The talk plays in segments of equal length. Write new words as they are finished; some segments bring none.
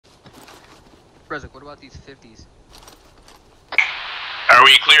Brezek, what about these 50s? Are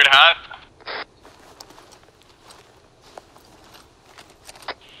we cleared hot?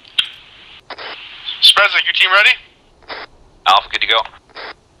 Brezek, your team ready? Alpha, good to go.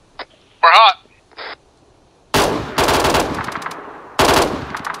 We're hot.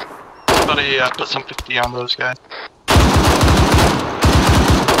 Somebody put some 50 on those guys.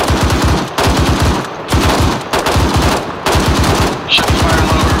 Should fire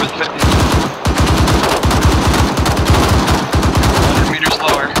lower with 50. 100 meters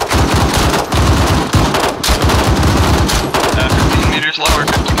lower. 15 meters lower,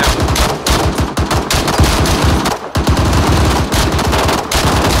 50 go.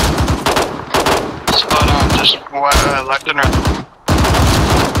 Spot on, just left and right.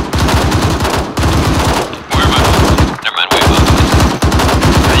 Where am I? Never mind, way above.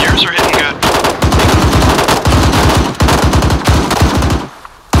 Yours are hitting good.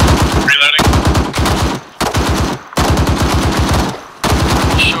 Reloading.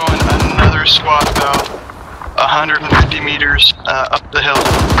 Showing another squad about 150 meters up the hill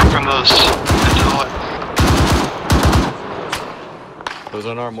from those into the left. Those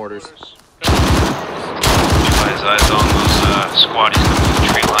aren't our mortars. Keep eyes on those squaddies coming to the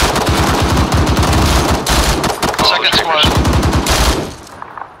tree line. Second squad.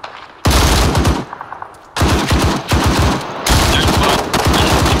 There's a squad.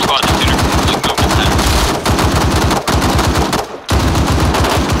 There's a squad shooter. You can go with them.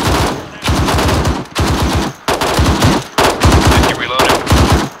 Keep reloading.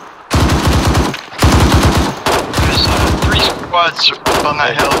 There's 3 squads up on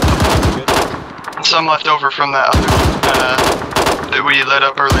that hill. And some left over from that other that we lit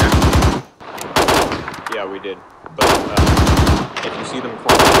up earlier. Yeah, we did. But if you see them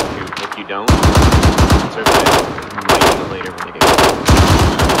close, shoot. If you don't, search it. You might need it later when they get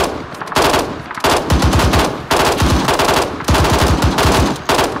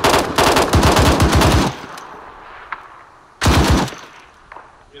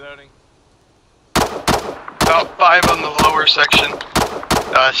Reloading. About 5 on the lower section.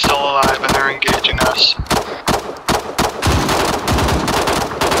 Still alive and they're engaging us.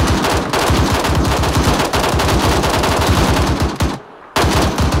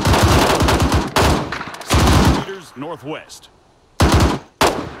 Meters northwest.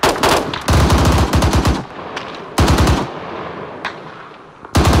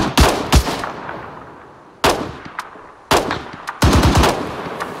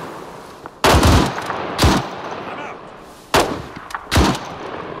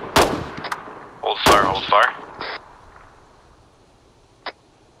 Hold fire.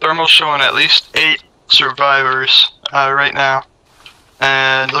 Thermal's showing at least 8 survivors right now.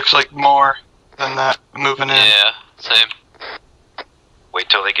 And looks like more than that moving in. Yeah, same. Wait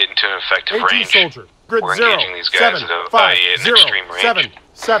till they get into an effective range. soldier. Grid We're 0, engaging these guys 7, at an 5, extreme range.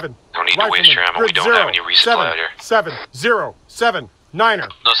 7. Don't need to waste your ammo. We don't have any resupplier. 7, 0, 7, 9er.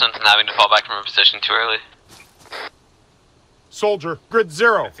 No sense in having to fall back from a position too early. Soldier. Grid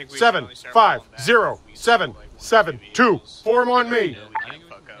 0, 7, 5, 0, 7, 7, 2. Form on me.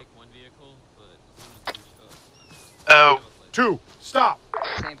 Oh, 2. Stop.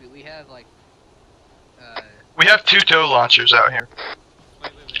 Sampy, we have like, we have 2 tow launchers out here.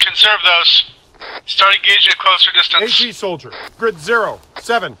 Conserve those. Start engaging at closer distance. AT soldier. Grid 0,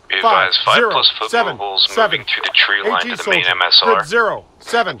 7, Be 5, advised, 5 0, plus foot 7, movables 7. moving through the tree line AT to the soldier. main MSR. Grid 0,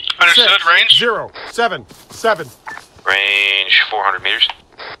 7, Understood, 6, range? 0, 7, 7. Range 400 meters.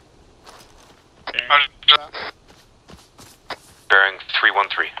 Bearing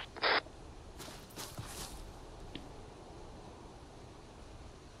 313.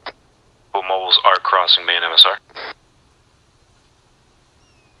 Both mobiles are crossing main MSR.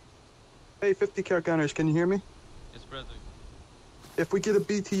 Hey, 50 cal gunners, can you hear me? it's Brezek. If we get a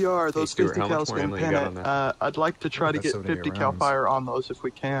BTR, those Stuart, 50 how much cal's more gonna ammo you pin got it. on that? I'd like to try to That's get 78 50 cal rounds. fire on those if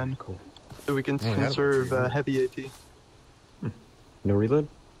we can. Cool. So we can Yeah, conserve that'll be heavy AT. No reload?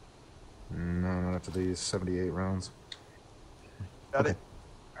 No, not after these 78 rounds. Got Okay. it?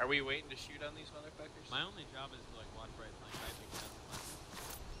 Are we waiting to shoot on these motherfuckers? My only job is to like watch right flank. I think that's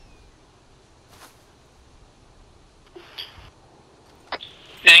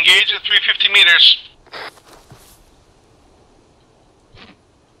Engage at 350 meters.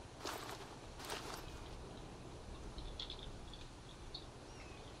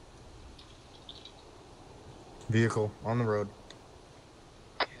 Vehicle on the road.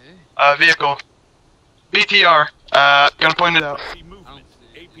 Vehicle. BTR. Gonna point it out.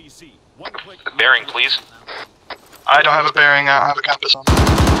 APC. One click. Bearing, please. I don't have a bearing, I don't have a compass on.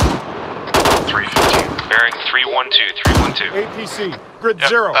 315. Bearing 312, 312. APC. Grid Yep,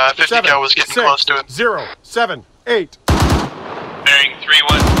 0, 50 7, cal was getting 6, close to it. 0, 7, 8. Bearing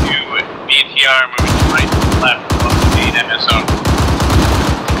 312 BTR moving to right to left above the main MSO.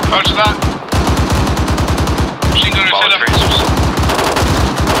 Roger that. Machine gunner set up.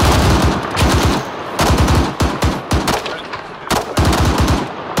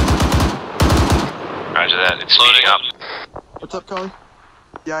 Roger that, it's loading up. What's up, Collie?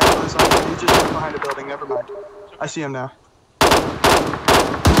 Yeah, I know this on. He's just behind a building. Never mind. I see him now.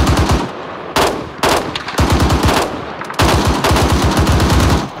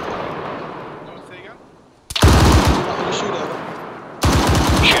 Shoot at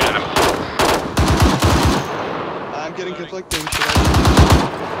him. Shoot at him. I'm getting conflicting. Should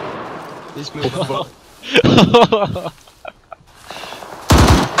I? He's moving.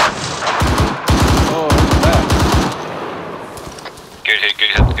 Good hit,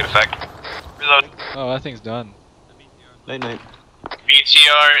 good effect. Reload. Oh, that thing's done. Night night.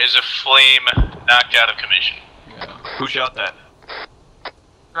 BTR is a flame knocked out of commission. Yeah. Who shot that?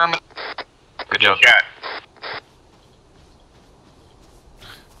 Arma. Good job. Yeah.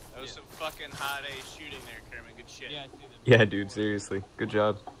 That was some fucking hot A shooting there, Kermit. Good shit. Yeah, I see them. Yeah, dude, seriously. Good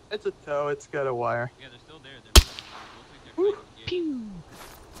job. It's a tow. It's got a wire. Yeah, they're still there. Woo. Pew.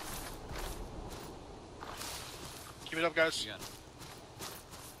 Keep it up, guys. We got it.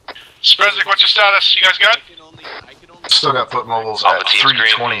 Sprezik, what's your status? You guys good? I can only Still got foot mobiles All at the teams green.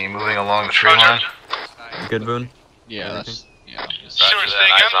 320 moving along the tree Roger. line. Good, Boone? Yeah, that's Roger Roger that,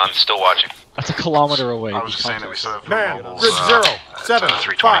 that, eyes on, still watching. a kilometer away. I was just saying that we still have foot Man, mobiles grid 0, at 7, 5,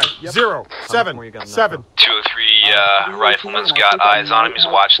 320. 0, 7, More you got in that 7. 2 or 3 riflemen's got eyes on him. He's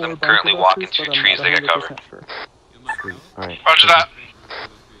watching them currently walking through trees they got covered. Sweet. Alright. Roger that.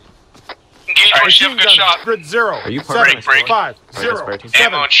 Engage once you have a good shot. Grid 0, Are you part of 7, my break. 5, Alright, 0, that's right.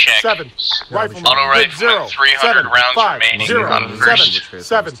 7, Ammo check. 7. Rifleman, Auto grid rifleman, 0, 300 7, rounds 5, remaining 0, on first.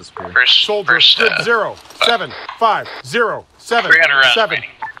 7, 7. Soldier, grid 0, 7, 5, 0, 7, 300 rounds 7.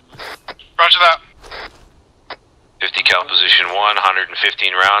 remaining. Roger that. 50 cal position 1,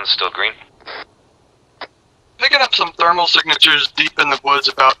 115 rounds, still green. Picking up some thermal signatures deep in the woods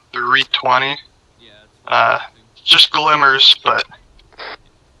about 320. Yeah, Just glimmers, but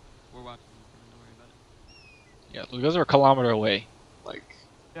we're watching. Don't worry about it. Yeah, those are a kilometer away. Like,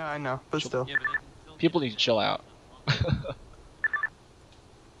 Yeah, I know, but still. Yeah, but they can still people need to chill out.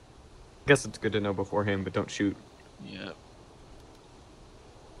 Guess it's good to know beforehand, but don't shoot. Yeah.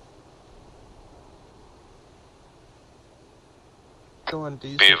 Going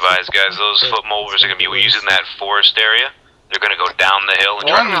decent. Be advised, guys, those foot movers are going to be using that forest area. They're going to go down the hill and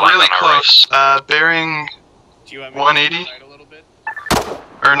try to one flank really on our right. close. Bearing Do you want me 180? to slide a little bit?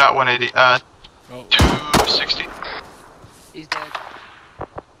 or not 180. Oh, 260. He's dead.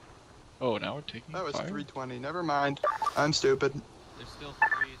 oh, now we're taking That was fire? 320. Never mind. I'm stupid. There's still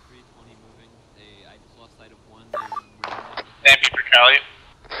 320 moving. I just lost sight of one. Thank you for Cali.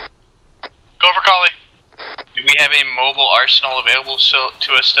 Go for Cali. Do we have a mobile arsenal available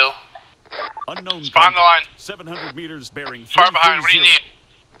to us still? Unknown. Spawn the line. 700 meters bearing. Far behind. What do you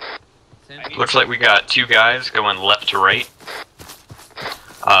need? Looks like we got 2 guys going left to right.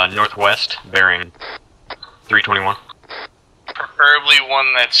 Northwest, bearing 321. Preferably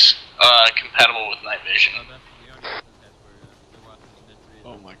one that's compatible with night vision.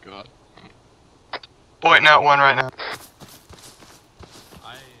 Oh my god. Pointing out one right now.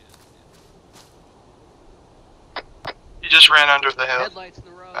 He just ran under the hill. Headlights in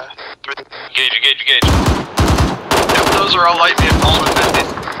the road. Engage, engage, engage. Yep, those are all light vehicles with 50s.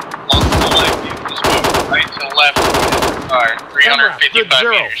 Multiple light vehicles moving right to the left. Are 355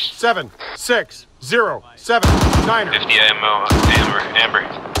 0, meters. 7, 6, 0, 7, 9er. 50 ammo, amber.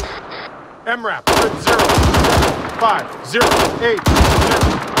 MRAP, grid 0, 5, 0, 8, 0.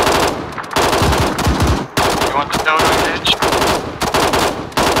 You want the tow to engage?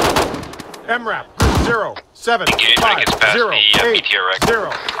 MRAP, grid 0, 7, Engage when it 5, gets past 0, the 8, BTR wreck.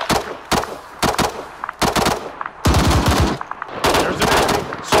 0. There's an enemy.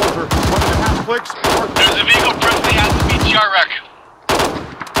 Soldier, 1.5 clicks. There's a vehicle presently at the BTR wreck.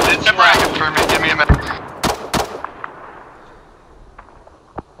 It's a wreck. For me, give me a minute.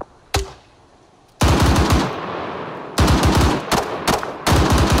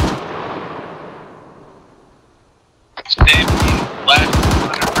 Stay left.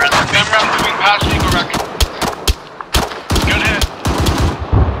 Camera moving past vehicle wreck. Good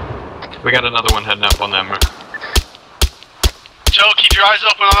hit. We got another one heading up on them. Joe, keep your eyes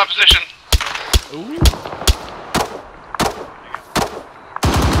open on that position.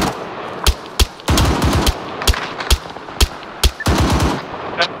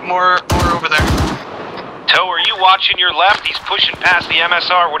 More over there. Toe, are you watching your left? He's pushing past the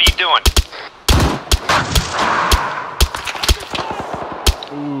MSR. What are you doing?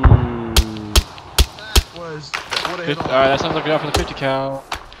 Alright, that sounds like we got for the 50 cal.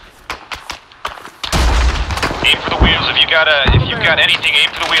 Aim for the wheels. If you've got anything, aim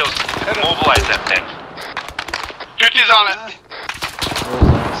for the wheels. Mobilize that thing. 50's on it. Where is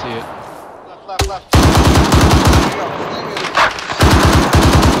that? I see it. Left.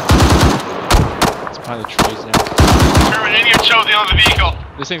 It's behind the trees now. Sherman, in your choke, the other vehicle.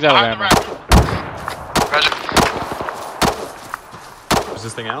 This thing's out of ammo. Roger. Is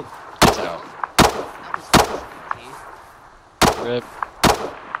this thing out? It's out. Rip.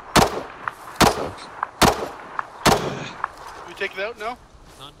 We take it out? No?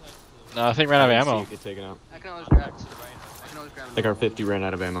 No, I think we ran out of ammo. You could take it out. I can always grab to the right. I can always grab I think our 50 ran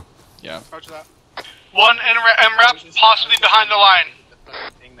out of ammo. Yeah. Roger that. One MRAP, possibly behind the line. The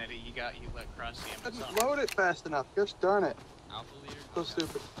fucking thing that you let cross the Didn't Amazon. load it fast enough. Gosh darn it. Alpha leader. So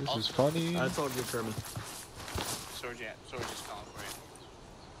stupid. This is funny. That's all good, Sherman. Sword just calling for you.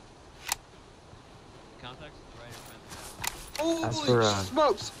 Contacts to the right or As Holy for,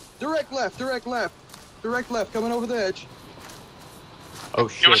 smokes! Direct left, coming over the edge. Oh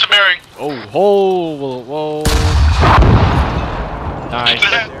shit. Give us a bearing. Oh, whoa. Nice.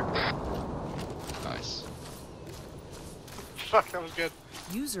 Nice. Fuck, that was good.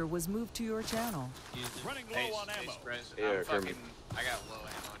 User was moved to your channel. Running low on ammo. Yeah, Kermit. I got low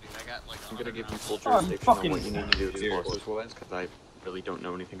ammo, dude. I got like. I'm gonna give you full jurisdiction on what you need to do explosives-wise, because I really don't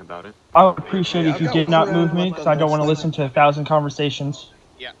know anything about it. I would appreciate if you did not move me, because I don't want to listen to 1,000 conversations.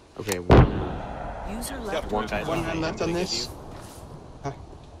 Yeah. Okay, User left. one guideline One I hand am left on gonna this. give you.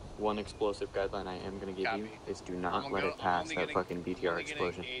 One explosive guideline I am gonna give you is do not let it pass that fucking BTR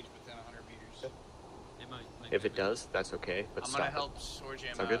explosion. If it does, that's okay, but I'm gonna stop help it. Sword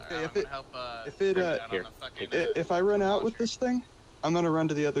Jam Sound good? out. Okay, I'm gonna help, Here, take it. If I run out with this thing, I'm gonna run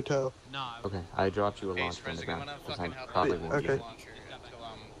to the other toe. No, Okay, I dropped you a launcher on the ground, because I probably won't Okay. use it.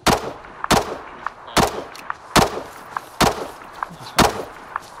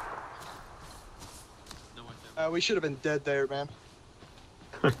 We should have been dead there, man.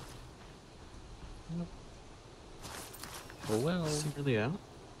 Oh well. Is it really out?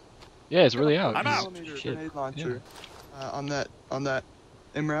 Yeah, it's really out. I'm out. Millimeter grenade launcher on that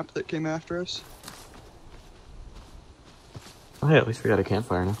MRAP that came after us. Oh yeah, at least we got a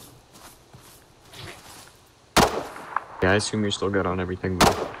campfire now. Yeah, I assume you're still good on everything,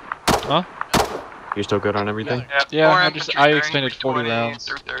 though. Huh? You're still good on everything? Yeah, I expended 40 rounds.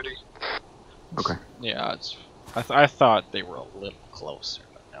 Through 30. Okay. Yeah, I thought they were a little closer,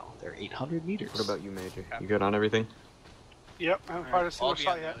 but no, they're 800 meters. What about you, Major? You good on everything? Yep, I haven't fired a single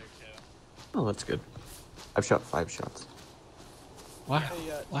shot yet. Oh, that's good. I've shot 5 shots. Wow.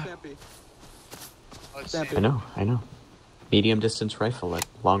 Hey, Wow. Stampy. I know. Medium distance rifle at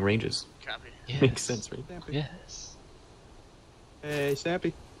long ranges. Copy. Yes. Makes sense, right? Stampy. Yes. Hey,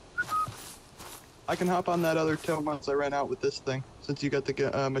 Stampy. I can hop on that other toe once I ran out with this thing, since you got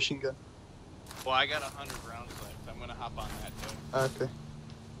the machine gun. Well, I got 100 rounds left. I'm gonna hop on that too. Okay.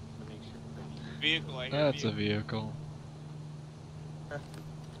 Vehicle, I hear That's a vehicle. Hang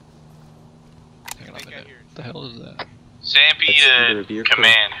on a think I minute. hear it. What the hell is that? It's either a Stampede vehicle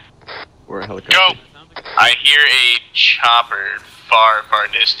command. or a helicopter. Go! I hear a chopper far, far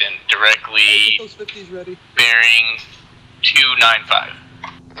distant, directly Get those 50s ready. bearing 295.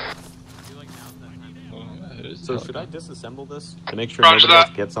 Oh, it is So a should I helicopter. disassemble this to make sure Roger nobody that.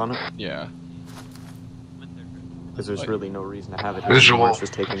 else gets on it? Yeah. Because there's really no reason to have it. Visual. It's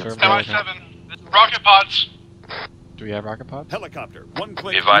just taking up Sure. space. MI7, rocket pods. Do we have rocket pods? Helicopter. One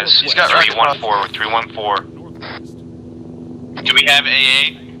click. Be advised, northwest. got rocket 314, 314. Northwest. Do we have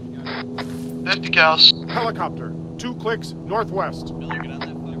AA? 50 cals. Helicopter. 2 clicks northwest.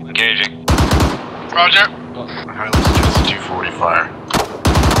 Engaging. Roger. Alright, let's do this 240 fire.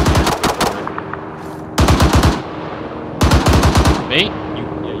 Me? You,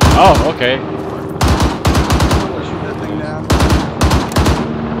 Oh, okay. Shoot that thing down.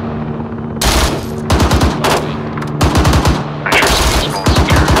 I'm sure something's going to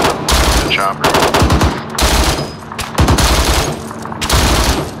secure the chopper.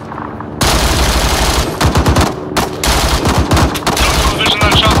 Don't vision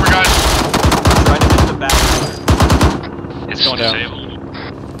that chopper, guys. try to hit the back. It's going down. disabled.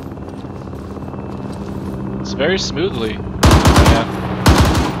 It's very smoothly. Yeah.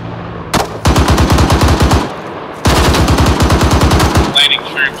 Landing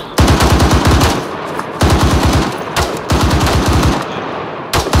troops.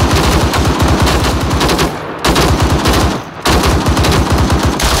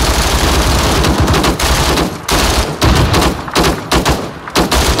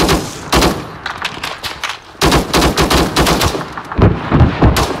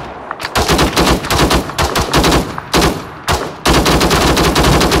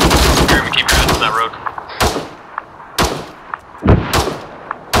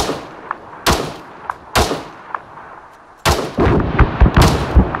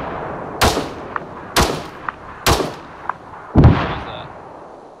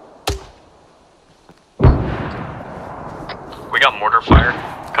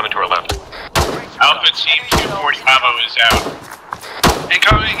 Team 240 Bravo is out.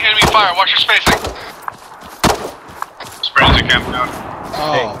 Incoming enemy fire, watch your spacing. Spreads are camping out.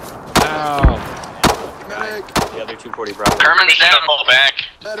 Oh. Ow. Medic. The other 240 Bravo. Kerman's down. Fall back.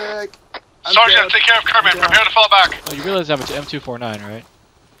 Medic. I'm Sergeant, dead. take care of Kerman. Yeah. Prepare to fall back. Oh, you realize I have an M249, right?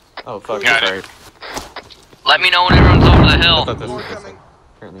 Oh, fuck, Got sorry. it. Let me know when everyone's over the I hill. thought this More was coming.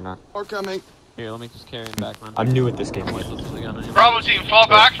 apparently not. More coming. Here, let me just carry him back, man. I'm new at this game. Bravo team, fall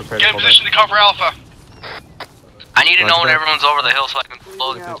back. Prepare Get to in fall position to cover Alpha. I need to know Roger when that. everyone's over the hill so I can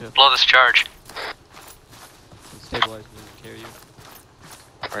blow this charge. Stabilize me and carry you.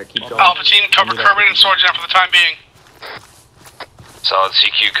 Alright, keep going. Alpha team, cover I need Kerman that and Sergeant for the time being. Solid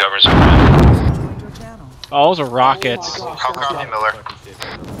CQ covers. Oh, those are rockets. How copy, Miller?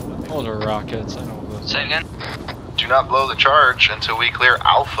 Those are rockets. I know those. Say again? Do not blow the charge until we clear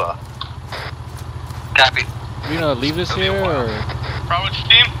Alpha. Copy. We gonna leave this here, or? Bravo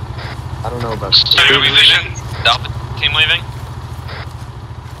team, I don't know about stay in position. Alpha team leaving?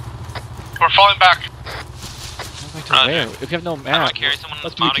 We're falling back. Like to where? If you have no I map, want to carry someone in the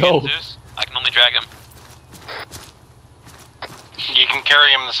let me spawn go. again, Zeus. I can only drag him. You can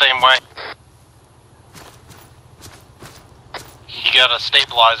carry him the same way. You gotta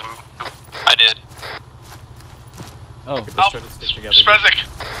stabilize him. I did. Oh, Let's try to stick together. Sprezik,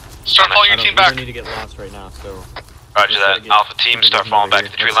 start I falling I your don't, team we back. don't need to get lost right now, so... Roger let's try that. to get- Alpha team, start falling back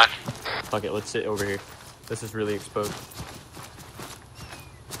to the tree line. Fuck it, let's sit over here. This is really exposed.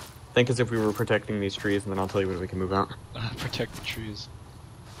 Think as if we were protecting these trees, and then I'll tell you when we can move out. protect the trees.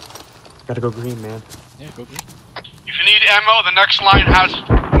 Gotta go green, man. Yeah, go green. If you need ammo, the next line has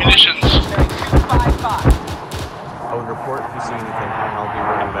munitions. I would report if you see anything, and I'll be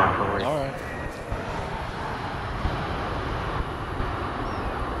running back, don't worry. Alright.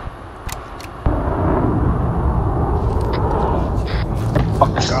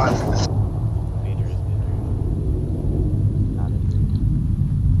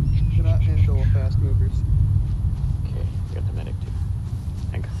 Cannot handle fast movers. Okay, we got the medic too.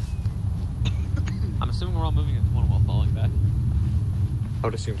 Thank God. I'm assuming we're all moving as one while falling back. I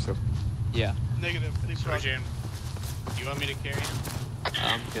would assume so. Yeah. Negative. Sergeant, you want me to carry him?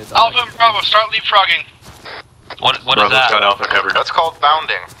 I'm good. Alpha and Bravo, start leapfrogging. What is that? Alpha covered. That's called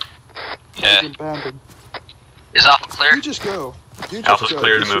bounding. Yeah. Bounded. Is Alpha clear? You just go. You just Alpha's go.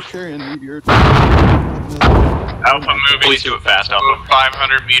 clear to Just move. carrying your... Alpha moving. Please do it fast, Alpha.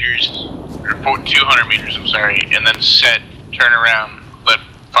 500 meters, or 200 meters, I'm sorry, and then set, turn around, let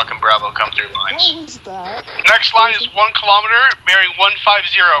fucking Bravo come through lines. What was that? Next line is 1 kilometer, bearing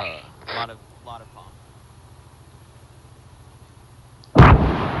 150. A lot of palm.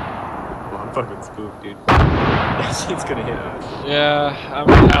 Oh, I'm fucking spooked, dude. That shit's gonna hit us. Yeah, I'm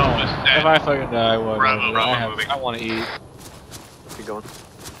Alpha's dead. if I fucking die, whatever. Bravo moving. I want to eat. Let's keep going.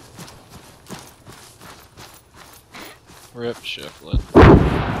 Rip shiflet.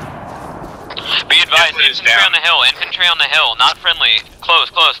 Be advised, infantry on the hill. Infantry on the hill. Not friendly. Close,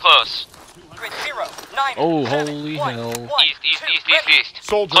 close, close. Oh, holy hell. East.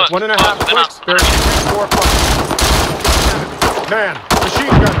 Soldiers, Close, 1.5 close, clicks, bearing 4 Man, machine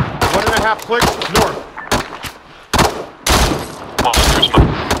gunner, 1.5 clicks, north.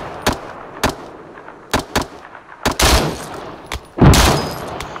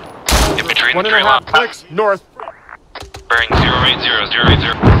 Infantry in the 1.5 tree line. clicks, north. Bearing 080.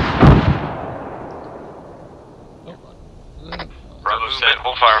 Bravo set.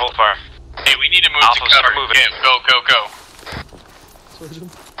 Hold fire. Hey, we need to move Alpha, to start cover. moving. Yeah, go.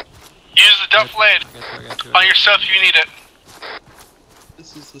 Sergeant, Use the duff blade I got you. on yourself if you need it.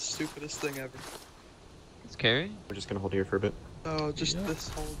 this is the stupidest thing ever. It's carry? We're just gonna hold here for a bit. Oh, just this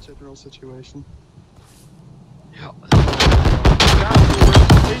whole general situation. Down movers,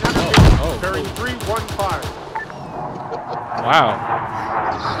 800 meters, bearing 315. Wow.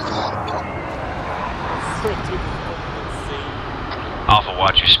 Alpha,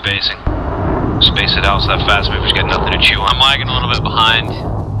 watch your spacing. Space it out so that fast mover's got nothing to chew on. I'm lagging a little bit behind.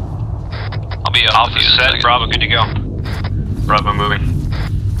 I'll be Alpha set. Bravo, good to go. Bravo moving.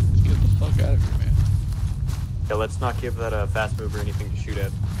 Let's get the fuck out of here, man. Yeah, let's not give that fast mover anything to shoot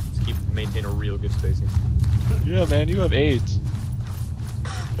at. Let's maintain a real good spacing. Yeah, man, you have AIDS.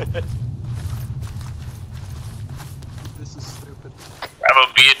 This is stupid.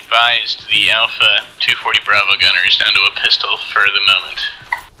 Bravo, be advised, the Alpha 240 Bravo gunner is down to a pistol for the moment.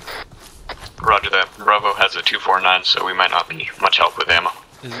 Roger that. Bravo has a 249, so we might not be much help with ammo.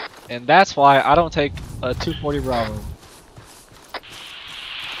 And that's why I don't take a 240 Bravo.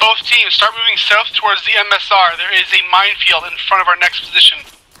 Both teams, start moving south towards the MSR. There is a minefield in front of our next position.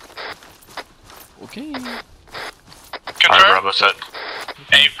 Okay. Confirm? Bravo set.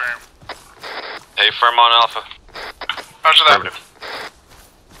 A firm. Hey, firm on Alpha. Roger that.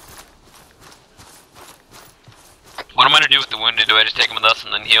 What am I gonna do with the wounded? Do I just take them with us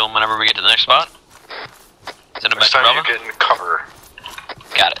and then heal them whenever we get to the next spot? Send them back to Bravo? You get in cover.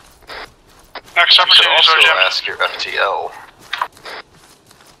 Got it. Next You should opportunity, also Sergeant. ask your FTL.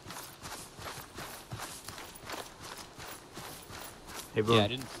 Hey, Boom. Yeah, I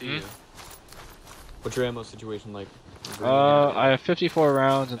didn't see you. What's your ammo situation like? I have 54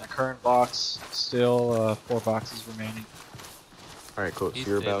 rounds in the current box. Still 4 boxes remaining. Alright, cool. So He's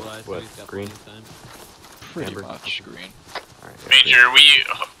you're about, stabilized, so what, he's got green? plenty of time. Pretty Amber? much green. Alright, yeah, Major, we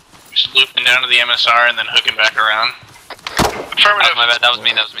just looping down to the MSR and then hooking back around. Affirmative. My bad, that was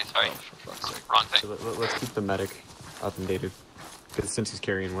me, sorry. Oh, for fuck's sake. Wrong thing. So let's keep the medic up and dated. Because since he's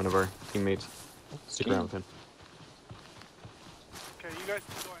carrying one of our teammates, stick around with him. Okay, you guys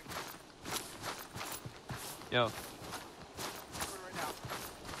keep going. Yo, Right now.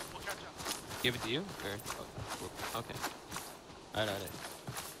 We'll catch up. give it to you? Or, oh, okay. Alright.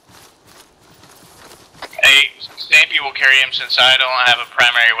 Hey, Stampy will carry him since I don't have a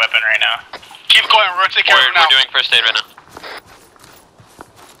primary weapon right now. Keep going, we're gonna take care of him now. We're doing first aid right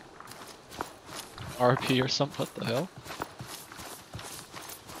now. RP or something? What the hell?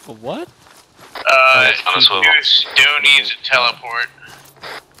 A what? On a swivel. Stu needs a teleport.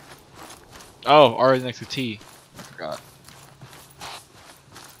 Oh, R is next to T. I forgot.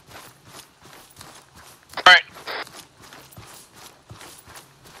 Alright.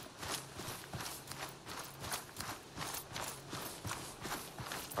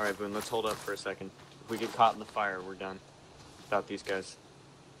 Alright, Boone, let's hold up for a second. If we get caught in the fire, we're done. Without these guys.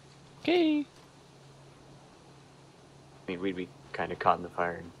 Okay. I mean, we'd be kind of caught in the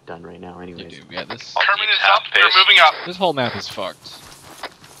fire and done right now anyways. Yeah, this Kermit is up, they're moving up. this whole map is fucked.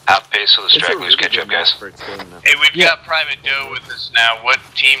 Half pace so the It's a stragglers really catch good up, guys. map for its game, though. Hey, we've got Private Doe with us now. What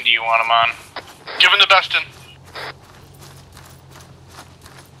team do you want him on? Give him the Dustin.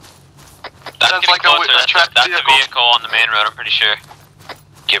 That's Sounds getting like a closer. tracked That's a vehicle. vehicle on the main road, I'm pretty sure.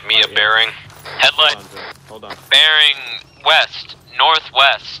 Give me a bearing. Headlight Hold on. bearing west,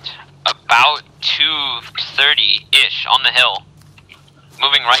 northwest, about 230-ish on the hill.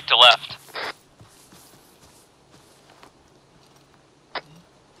 Moving right to left.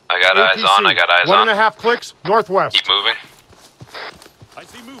 I got eyes on, I got eyes on. 1.5 clicks northwest. Keep moving. I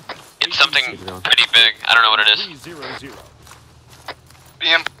see movement. It's something pretty big. I don't know what it is. 300.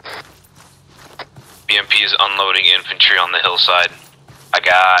 BM. BMP is unloading infantry on the hillside. I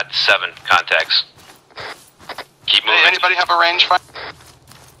got 7 contacts. Keep moving. Hey, anybody have a range fire?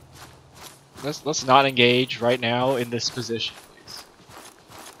 Let's not engage right now in this position, please.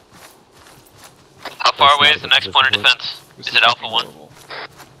 How far away is the next point of defense? Is it Alpha 1?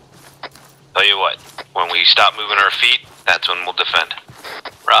 Tell you what, when we stop moving our feet, that's when we'll defend.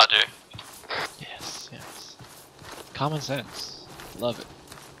 Roger. Yes, yes. Common sense. Love it.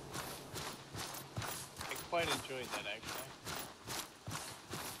 I quite enjoyed that, actually.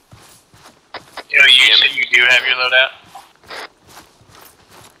 Yo, you said you do have your loadout?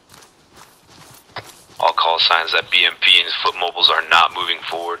 All call signs that BMP and his foot mobiles are not moving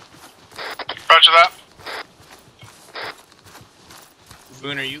forward. Roger that.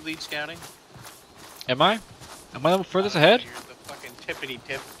 Boone, are you lead scouting? Am I? Am I the furthest ahead? You're the fucking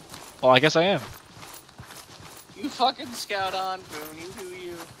tippity-tip. Well, I guess I am. You fucking scout on, Boone. You do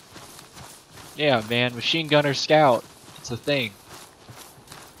you. Yeah, man. Machine gunner scout. It's a thing.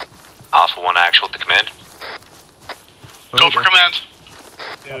 Alpha 1 actual to command. Go for command.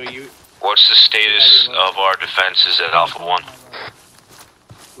 No, you. What's the status of our defenses at Alpha 1?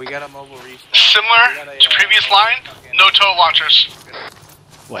 We got a mobile respawn. Similar to previous line, no tow launchers.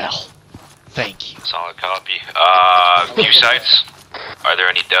 Well, thank you. Solid copy. Few sites. Are there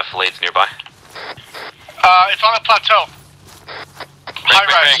any defilades nearby? It's on a plateau. High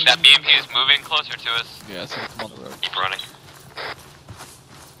rise. That BMP is moving closer to us. Yeah, it's gonna come on the road. Keep running.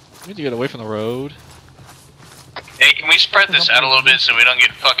 We need to get away from the road. Hey, can we spread this out a little bit so we don't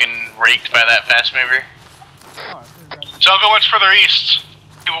get fucking raked by that fast mover? So I'll go much further east.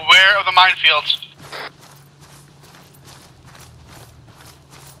 Be aware of the minefields.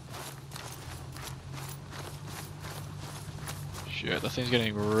 Shit, that thing's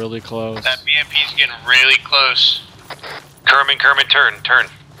getting really close. That BMP's getting really close. Kerman, turn.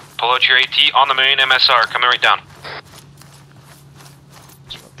 Pull out your AT on the main MSR, coming right down.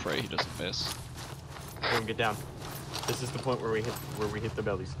 Just wanna pray he doesn't miss. Boom, get down. This is the point where we hit the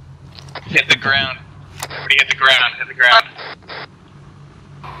bellies. Hit the ground. Everybody hit the ground, hit the ground.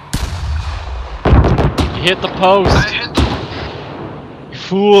 You hit the post! You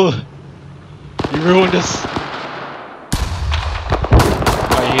fool! You ruined us!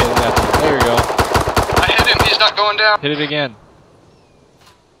 Oh, you hit that. There you go. not going down. Hit it again.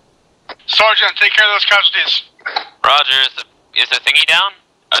 Sergeant, take care of those casualties. Roger, is the thingy down?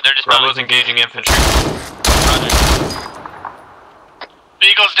 They're just Bravo's engaging infantry. Roger.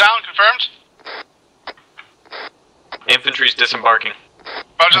 Vehicles down, confirmed. Infantry's disembarking.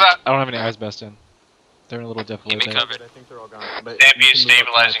 Roger that. I don't have any eyes best in. They're in a little defilade Keep me there. covered. I think they're all gone. But Stampy you is can move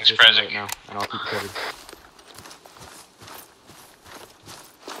up to my stabilizing position Sprezzik. right now, and I'll keep you covered.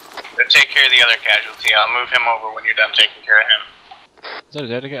 Take care of the other casualty. I'll move him over when you're done taking care of him. Is that a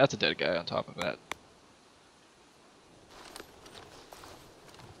dead guy? That's a dead guy on top of that.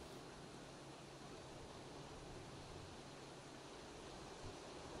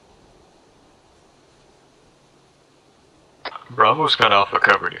 Bravo's got Alpha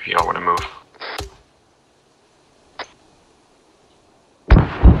covered if y'all want to move.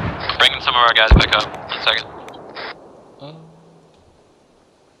 Bringing some of our guys back up. 1 second.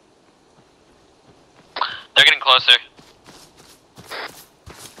 They're getting closer.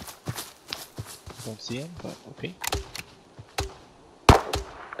 Don't see him, but okay.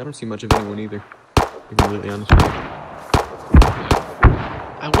 I don't see much of anyone either. To be completely honest with you.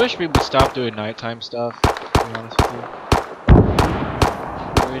 I wish we would stop doing nighttime stuff, to be honest with you.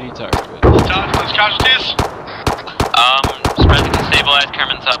 Pretty tired of it. Dodge those casualties. Sprezzik can stabilize,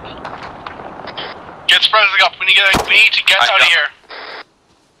 Kerman's up. Get Sprezzik up. We need to get out of here.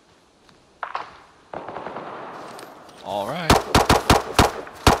 Alright.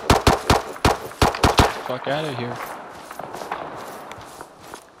 Fuck out of here.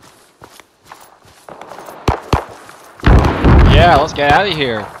 Yeah, let's get out of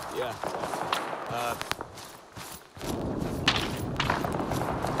here. Yeah.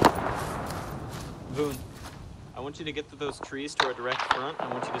 Boone, I want you to get to those trees to our direct front. I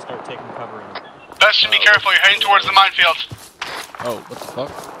want you to start taking cover in them. Best should be careful. You're heading towards the minefield. Oh, what the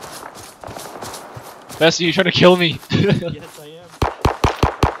fuck? Bessie, you trying to kill me? Yes, I am.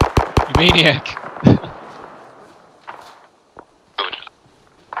 You maniac.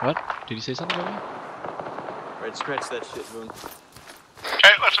 What? Did you say something about me? Alright, scratch that shit, Boone.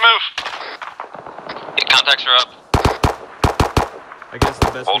 Okay, let's move. Yeah, contacts are up. I guess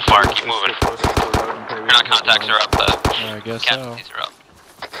the best Hold we can fire, do is keep just moving. stay closer to the road and pray we Not don't hit the contacts are lines. up, but I guess so. casualties are up.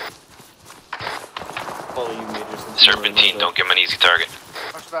 Follow you, Majors. and Serpentine, don't give him an easy target.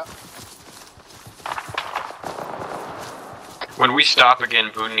 Watch that. When we stop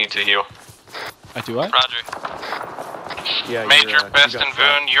again, Boone needs to heal. I do what? Roger. Yeah, Major, Best and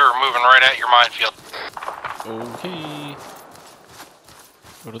Boone, you're moving right at your minefield. Okay.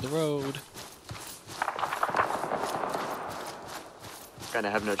 Go to the road. Kinda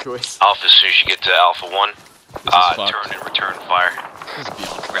have no choice. Alpha, as soon as you get to Alpha 1, fucked. turn and return fire. This is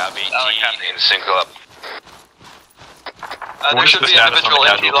beyond. Grab AT and single up. There What is should the be status on individual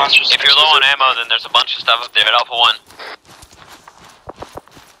the empty casualties? launchers. If you're low on ammo, then there's a bunch of stuff up there at Alpha 1.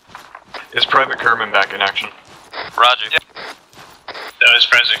 Is Private Kerman back in action? Roger. That is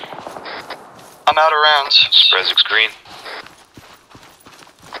Sprezzik. I'm out of rounds. Sprezzik's green.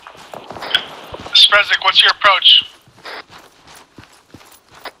 Sprezzik, what's your approach?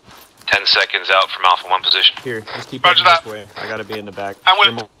 10 seconds out from Alpha 1 position. Here, just keep Roger heading this that. way. I gotta be in the back. I'm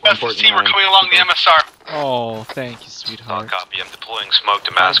You're with more Best important team. We're than I am. coming along the Keep MSR. Oh, thank you, I'll sweetheart. copy. I'm deploying smoke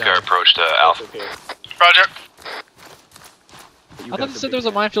to mask our approach to Alpha. Okay. Roger. You I got thought the you said big there was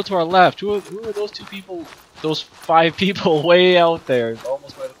a man. minefield to our left. Who are those two people? Those 5 people way out there,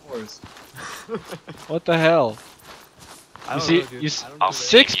 almost by the forest. What the hell? I You don't see, know, dude. you I don't know.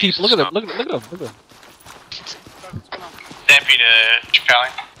 6 people. Look at them. Look at them. Look at them. Stampy to Chicali.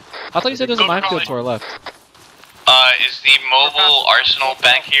 I thought you said there's a minefield to our left. Is the mobile arsenal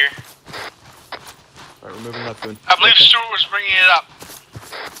back here? Alright, we're moving left, Boone. I believe Stuart was bringing it up.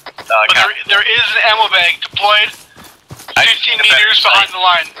 But there is an ammo bag deployed 15 meters behind the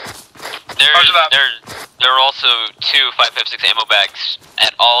line. Roger that. There are also 2 5.56 ammo bags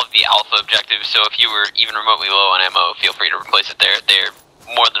at all of the Alpha objectives, so if you were even remotely low on ammo, feel free to replace it there. They're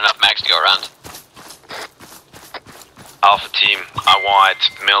more than enough max to go around. Alpha team, I want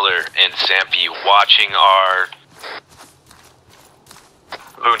Miller and Sampy watching our...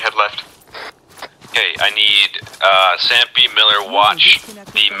 Boone, head left. Okay, I need Sampy, Miller, watch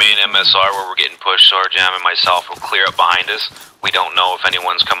the main MSR where we're getting pushed. Sarjam and myself will clear up behind us. We don't know if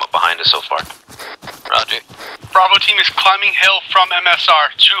anyone's come up behind us so far. Roger. Bravo team is climbing hill from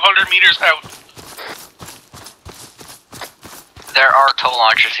MSR, 200 meters out. There are tow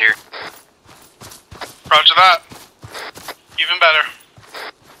launchers here. Roger that. Even better.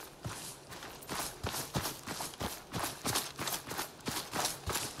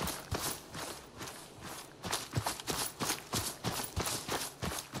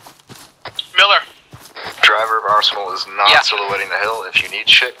 Miller. Driver channel is not silhouetting the hill. If you need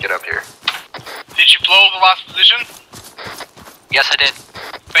shit, get up here. Did you blow the last position? Yes, I did.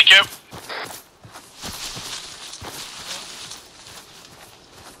 Thank you.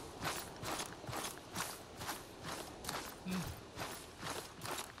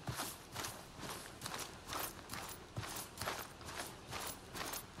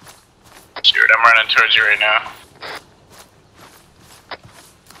 Stuart, I'm running towards you right now.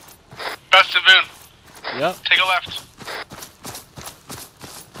 Best of Boone. Yep. Take a left.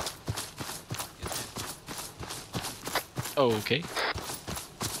 Okay.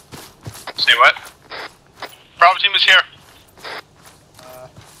 Say what? Bravo team is here.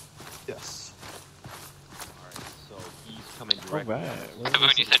 Yes. So he's coming Alright. directly.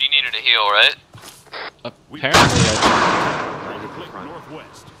 Boone, you said you needed a heal, right? Apparently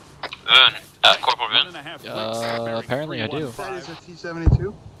northwest. Boone, Corporal Boone. apparently I do. That is a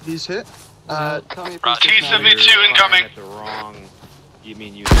T-72. He's hit. Tell me if he's T-72 incoming. At the wrong. You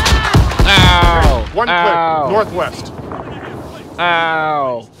mean you? Ow! One Ow! click, northwest.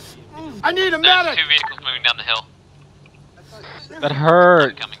 Ow! I need a There's medic! 2 vehicles moving down the hill. That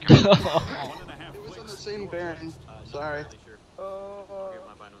hurt. Coming. It was on the same bearing. Sorry.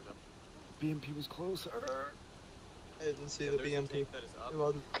 BMP was closer. I didn't see the BMP. It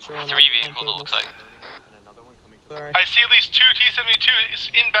wasn't showing 3 up vehicles, on it looks like. Sorry. I see at least 2 T-72s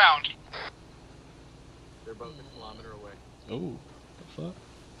inbound. They're both a kilometer away. Oh, the fuck?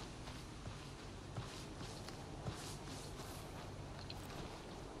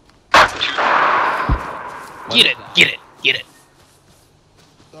 Get it! Get it! Get it!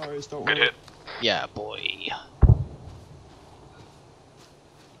 Sorry, don't Good worry. hit. Yeah, boy.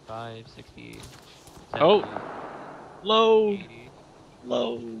 560. Oh! Load!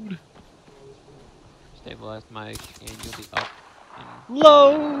 Load! Stabilize mic, and you'll be up in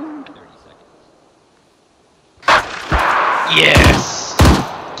Load! 30 seconds. Yes!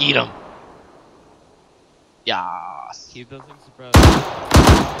 Get him! Yes! Keep those things suppressed.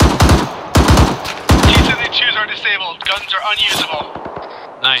 T-72s are disabled. Guns are unusable.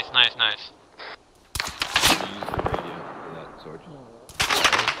 Nice, nice, nice.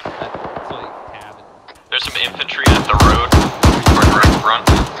 That's like cabin. There's some infantry at the road. Or direct front.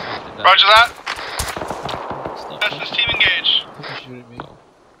 Roger that. That's team engage. Fucking shooting me.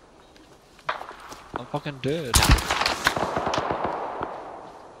 I'm fucking dead.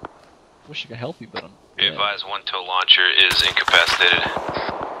 Wish I could help you, but I'm Be advised, 1 tow launcher is incapacitated.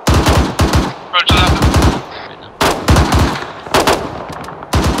 Roger that.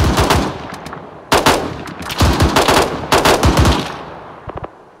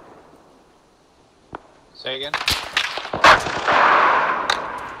 Say again?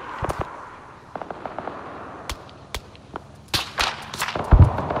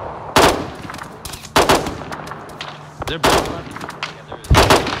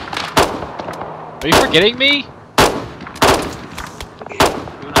 Are you forgetting me?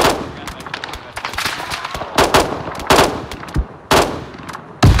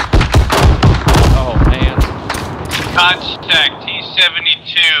 Oh man. Contact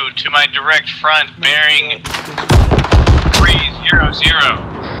T-72 to my direct front, bearing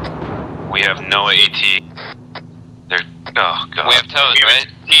 300. We have no AT. They're. Oh, God. We have tows, right?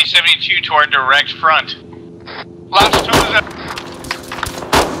 T-72 to our direct front. Last tow is at.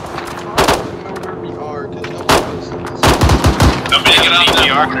 Nobody get on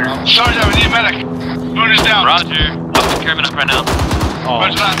CPR. Sergeant, we need a medic. Boone is down. Roger. I'm carrying up right now. Oh.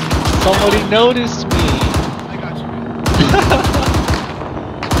 Roger that. Somebody noticed me. I got you.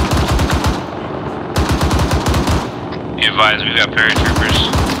 Be advised, we've got paratroopers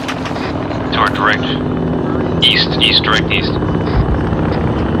to our direct east, direct east.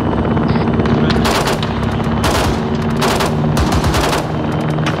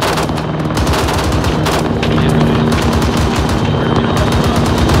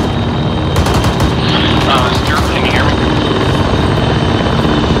 Stuart, can you hear me?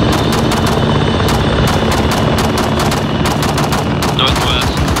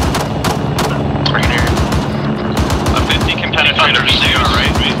 Northwest. Right here. A 50 can penetrate a BKR,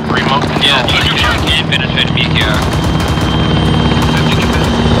 right? Remote control. Yeah, can penetrate a BKR.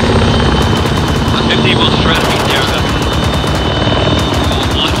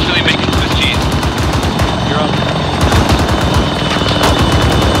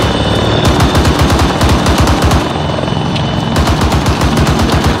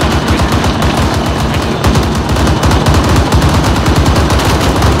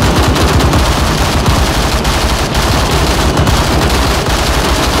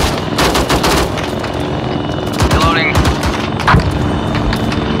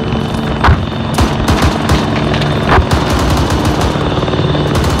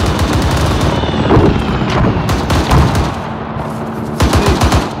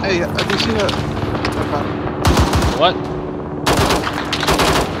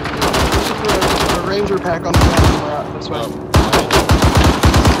 Soldier pack on the ground. We're out this way.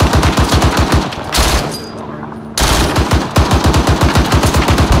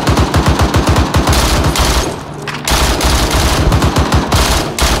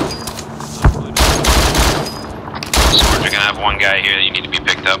 Sword, you're gonna have one guy here that you need to be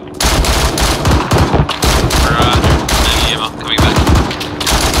picked up. Ammo, coming back.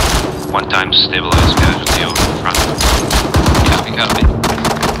 One time stabilized casualty over in front. Copy, copy.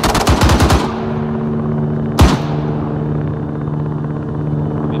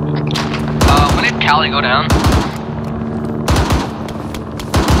 When did Callie go down?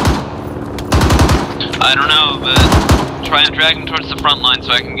 I don't know, but try and drag him towards the front line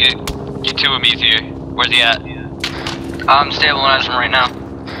so I can get to him easier. Where's he at? I'm stabilizing right now.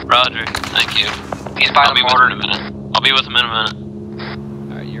 Roger, thank you. He's by the border. In a minute. I'll be with him in a minute.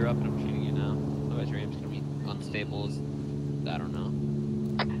 Alright, you're up and I'm shooting you now. Otherwise your aim's gonna be unstable as... I don't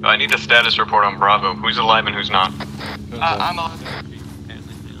know. I need a status report on Bravo. Who's alive and who's not? I'm alive.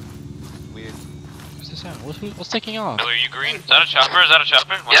 Weird. What's the sound? What's taking off? Miller, are you green? Is that a chopper? Is that a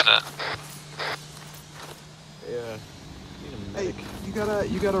chopper? What's that? Yeah. Hey, you got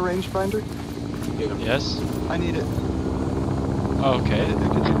a rangefinder? Yes. I need it. Okay.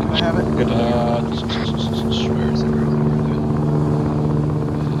 Can I have it? Good. Where is it?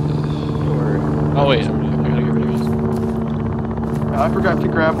 Oh wait, I gotta get rid of this. I forgot to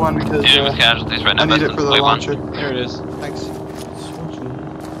grab one because Dealing with casualties right now. I need it for the launcher. There it is. Thanks.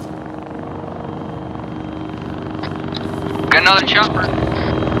 Got another chopper.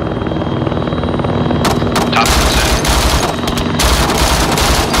 Top of the set.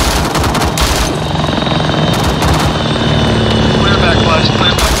 Clear back, boys.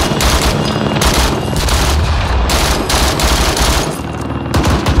 Clear back.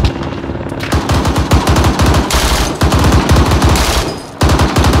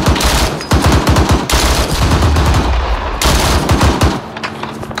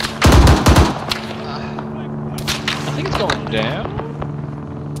 I think it's going down.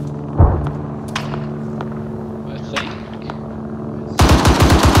 I think.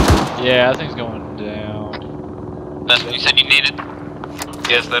 Yeah, I think it's going down. That's what you said you needed?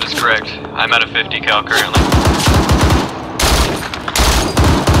 Yes, that is correct. I'm at a 50 cal currently.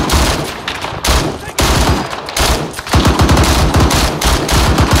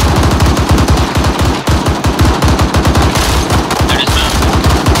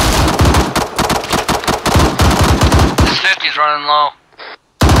 This 50's running low.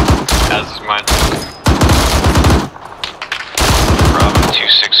 As is mine. Bravo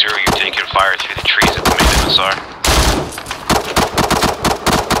 260, you're taking fire through the trees at the main MSR.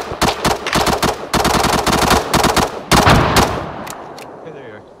 Hey, there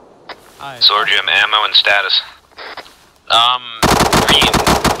you are. Sword, you have ammo and status. Green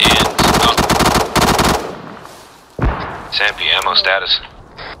and... oh. Sampy, ammo status.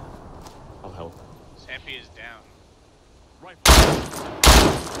 I'll help. Sampy is down.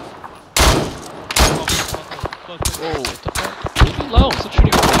 Whoa, what the fuck? Leave me low, stop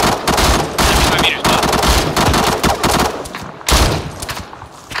shooting at me. 75 meters left.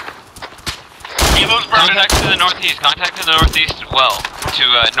 Contact to the northeast, contact to the northeast well. To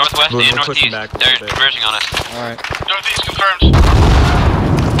northwest and northeast. They're converging on us. Alright. Northeast confirmed.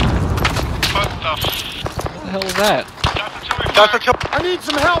 What the hell is that? I need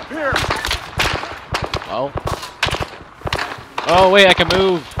some help here. Oh. Oh wait, I can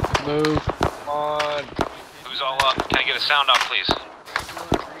move. Move. Come on. Who's all up? Can I get a sound off, please?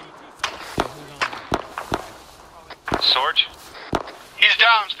 Sorge? He's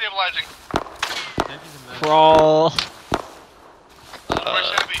down, stabilizing. Crawl. Where's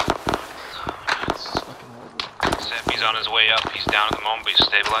Sappy? Sappy's on his way up. He's down at the moment, but he's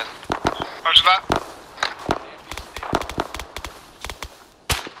stabilized. Roger that.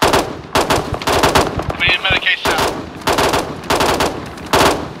 We need to medicate Sap.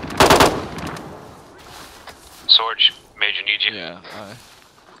 Sorge, Major needs you. Yeah,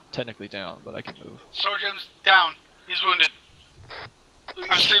 technically down, but I can move. Sergeant's down. He's wounded. I'm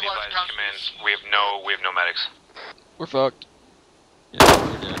Advise stabilizing. command. We have no medics. We're fucked. Yeah,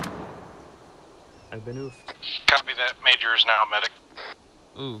 we're dead. I've been oofed. Copy that. Major is now medic.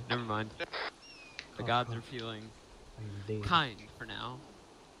 Ooh, never mind. The gods are feeling kind for now.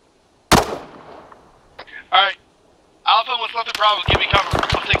 Alright. Alpha, what's left of Bravo? Give me cover.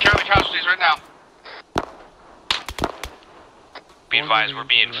 I'll take care of the casualties right now. Be advised, we're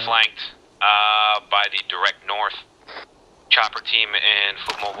being flanked by the direct north chopper team and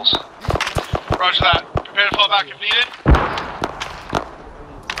foot mobiles. Roger that. Prepare to fall back if needed.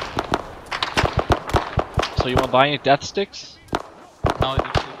 So you want to buy any death sticks? Probably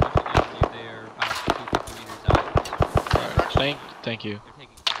need to push it in. They are about 2 Thank you.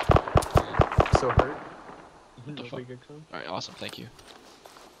 So hurt. Alright, awesome, thank you.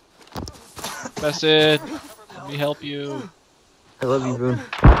 Bested! Let me help you. I love you, Boone.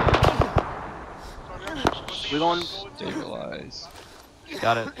 We going stabilize.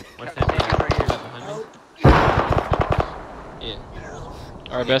 Got it. Where's that right here behind me? Yeah.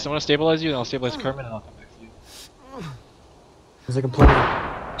 Alright, Best, I'm gonna stabilize you and I'll stabilize Kermit and I'll come back to you. It's like a plane.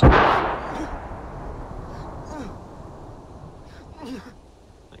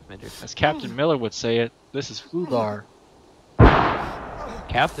 As Captain Miller would say it, this is Flugar.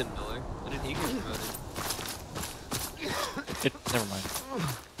 Captain Miller? When did he get promoted? Never mind.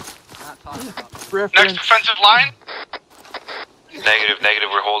 Next defensive line. Negative,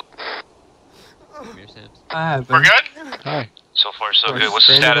 we're holding. We're good? Hi. So far, so good. What's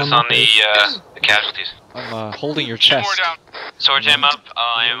the status on the casualties? I'm holding your chest. Sword jam up.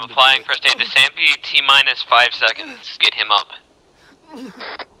 I am applying first aid to Stampy. T-minus 5 seconds. Get him up.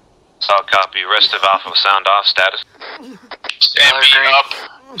 Solid copy. Rest of Alpha sound off. Status. Stampy up.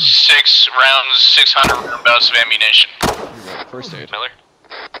 6 rounds, 600 roundabouts of ammunition. First aid. Miller.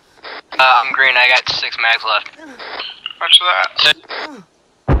 I'm green. I got 6 mags left. Roger that.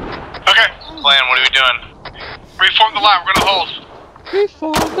 Okay. Plan. What are we doing? Reform the line. We're gonna hold.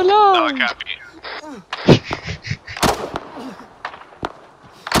 Reform the line. Solid copy.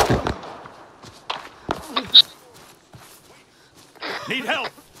 Need help.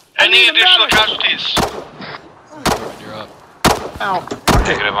 Any additional casualties? You're up. Ow.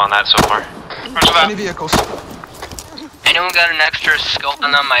 Negative on that so far. Roger that. Any vehicles? Anyone got an extra scope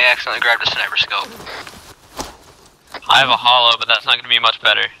on them? I accidentally grabbed a sniper scope. I have a hollow, but that's not going to be much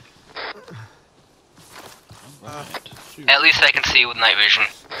better. At least I can see with night vision.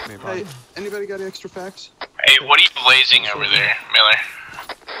 Hey, anybody got extra facts? Hey, what are you blazing over there, Miller?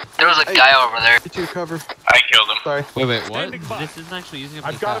 There was a guy over there. Get to your cover. I killed him. Sorry. Wait, what? This isn't actually using it for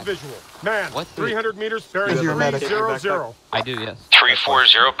I've got a visual. Man, What? 300 meters, bearing Is your medic? 300. I do, yes.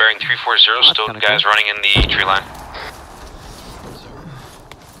 340, bearing 340. Still kinda guys cool. running in the tree line.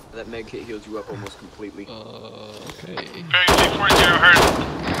 That med kit heals you up almost completely. Okay. Bearing 340 hurt.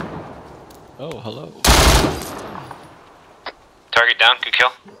 Oh, hello. Target down. Good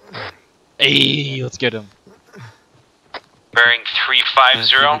kill. Hey, let's get him. Bearing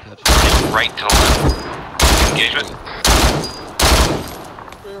 350. Right to left. Engagement.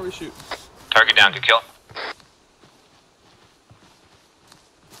 Where are we shooting? Target down. Good kill.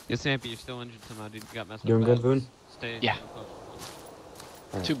 Yes, Sampy, you're still injured somehow, dude. You got messed up. Doing good, Boone? Stay. Yeah.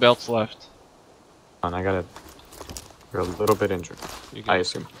 Right. 2 belts left. And I got it. You're a little bit injured. You're good. I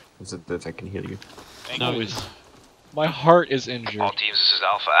assume. Is it that I can heal you? No, my heart is injured. All teams, this is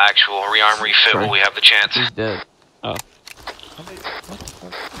Alpha Actual. Rearm, refit when we have the chance. He's dead. Oh.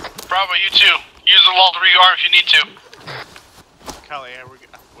 Bravo, you too. Use the wall to rearm if you need to. Kali, yeah, we're good.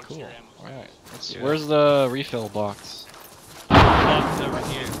 What's Cool. your ammo? Alright. Where's the refill box? Box over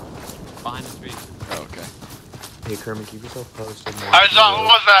here. Behind the tree. Oh, okay. Hey, Kermit, keep yourself posted. Eyes on, what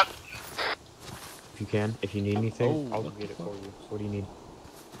was that? If you can. If you need anything, Oh, I'll get it for you. What do you need?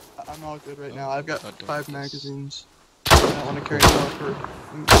 I'm all good right now. I've got 5 magazines. I don't want to carry more for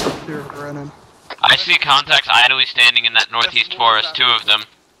fear of running. I see contacts idly standing in that northeast forest, 2 of them.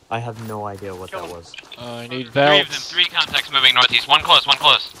 I have no idea what that was. I need 3 belts. of them, 3 contacts moving northeast. One close, one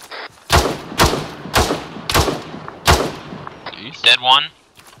close. Jeez. Dead one.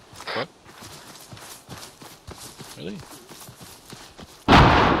 What? Really?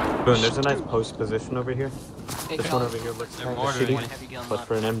 Boone, there's a nice post position over here. This one over here looks They're kind of mortaring. shitty, but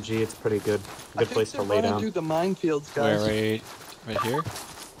for an MG, it's pretty good. Good place to lay I down. do the minefields, guys. Wait, right here?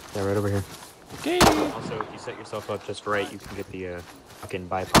 Yeah, right over here. Okay. Also, if you set yourself up just right, you can get the fucking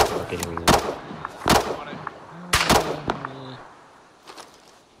bypass look anywhere you want.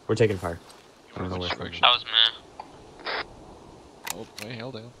 We're taking fire. I don't know where. That was me. Oh, wait,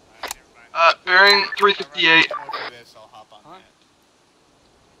 hell down. Bearing 358.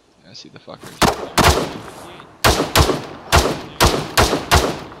 Yeah, I see the fuckers.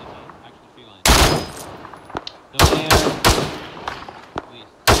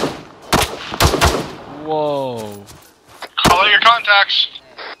 Whoa. Call out your contacts.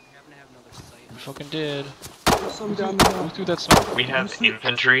 You fucking did. There's some down the hill. Who threw that smoke? We have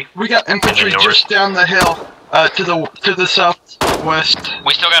infantry. We got infantry just down the hill, to the southwest.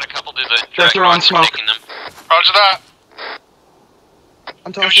 We still got a couple to the They're throwing smoke. taking them. Roger that.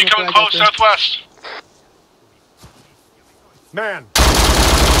 I'm Infantry tossing a coming flag out close there. southwest. Man.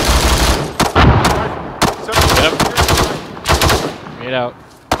 Get up. Get out.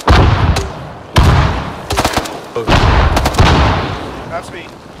 That's me.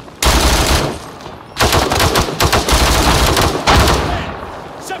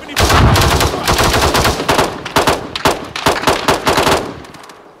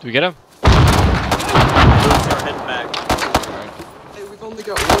 Do we get him? Start heading back. Hey, we've only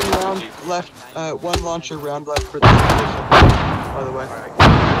got one round left, one launcher round left for this mission, by the way. Alright,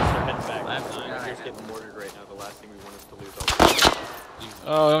 start heading back. Here's getting mortared right now. The last thing we want is to lose all.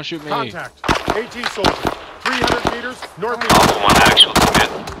 Oh, don't shoot me. Contact. AT soldier. 300 meters northeast. Alpha 1 actual commit.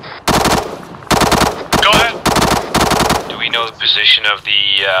 Go ahead. Do we know the position of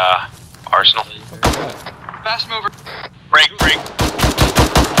the arsenal? Fast mover. Break.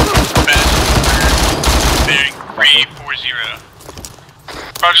 Bearing 340.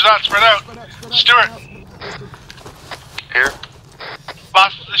 Roger that, spread out. Stuart. Here.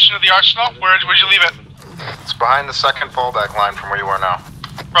 Last position of the arsenal, where'd you leave it? It's behind the second fallback line from where you are now.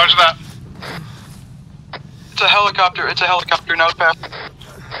 Roger that. It's a helicopter, no pass.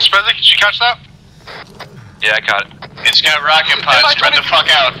 Spreadsy, did you catch that? Yeah, I caught it. It's got rocket pods, spread the fuck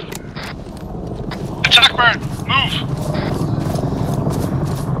out. Attack bird, move!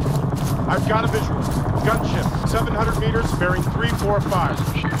 I've got a visual. Gunship. 700 meters bearing 345.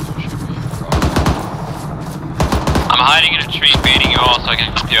 I'm hiding in a tree, baiting you all so I can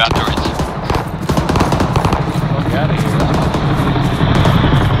help you afterwards. Fuck out of here.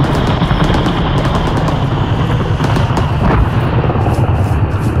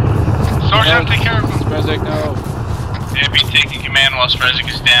 Sergeant, take care of him. Sprezik, no. Yeah, be taking command while Sprezik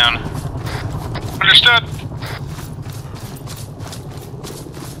is down. Understood.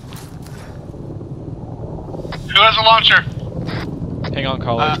 Who has a launcher? Hang on,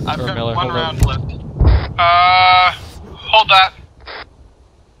 caller. I've Or got Miller, one hold on. round left. Hold that.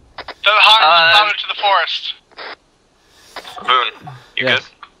 The Heinz out into the forest. Boone, you Yes. good?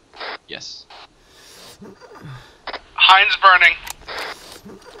 Yes. Heinz burning.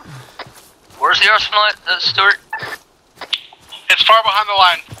 Where's the arsenal at, Stuart? It's far behind the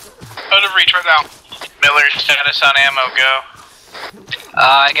line. Out of reach right now. Miller, status on ammo, go.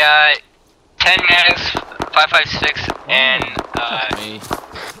 I got 10 mags, 5.56, and Me.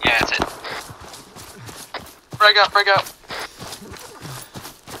 yeah, that's it. Frag out.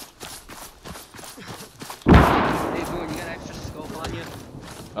 Hey, Boone, you got extra scope on you?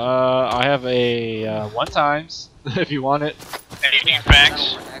 I have a 1x if you want it. Anything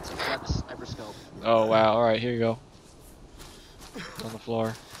facts? Extra sniper scope. Oh wow! All right, here you go. It's on the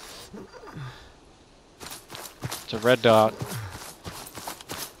floor. It's a red dot.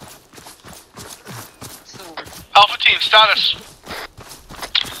 Alpha team, status.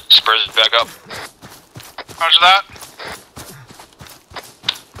 Spurs it back up. Roger that.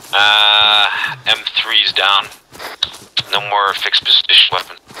 M3's down. No more fixed position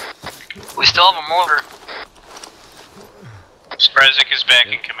weapon. We still have a mortar. Sprezik is back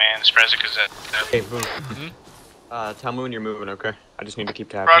in command. Sprezik is at. Hey, Boone. Tell me when you're moving, okay? I just need to keep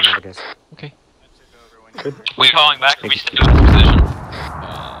tapping Roger. on the guys. Okay. Good. We falling back? Are we Thank still in this position?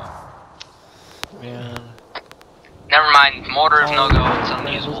 Man. Never mind, mortar is no go, it's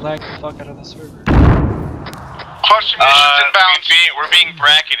unusable. Lag the fuck out of the server. Cluster missions inbound. We're being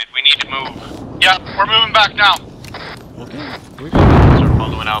bracketed. We need to move. Yeah, we're moving back now. Okay. Start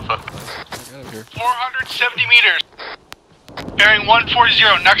following Alpha. 470 meters. Bearing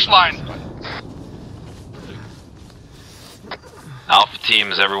 140. Next line. Alpha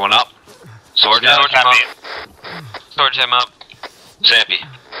team, is everyone up? Sword Yeah, him copy. up. Sword him up. Zampy.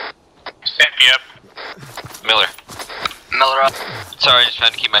 Zampy up. Miller. Miller up. Sorry, just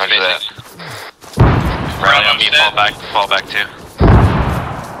trying to keep my Roger spacing. Rally on me, fall back too.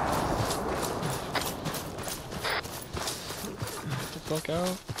 Get the fuck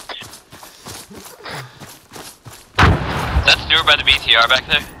out. Is that Stuart by the BTR back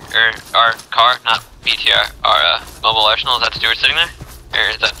there? Or our car, not BTR, our mobile arsenal, is that Stuart sitting there? Or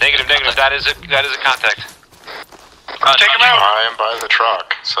is that Negative. That is a contact. Take him out. I am by the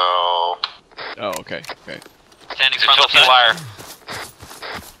truck, so... Oh, okay. standing He's a front filthy left liar.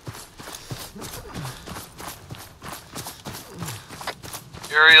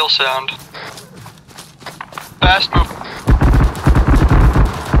 Aerial sound. Fast move.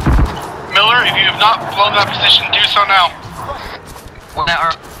 Miller, if you have not blown that position, do so now. Well,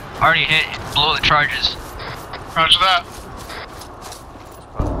 that already hit below the charges. Roger that.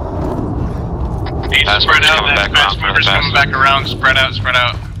 Fast Spread movers out. coming That back fast around, movers fast. coming back around. Spread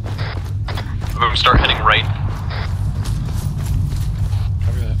out. Boom, start heading right.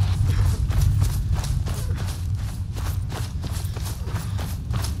 Cover that.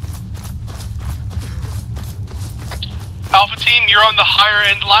 Alpha team, you're on the higher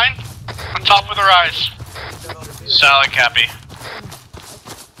end line. On top with our eyes. Solid copy.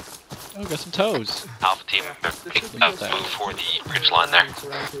 Oh, got some toes. Alpha team, move for the bridge line there.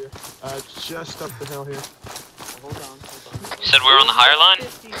 Just up the hill here. Hold on. Said we were on the higher line?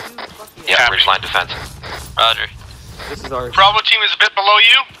 Yeah, ridge line defense. Roger. This is ours. Bravo team is a bit below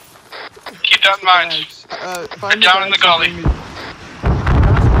you. Keep that in mind. They're down in the gully.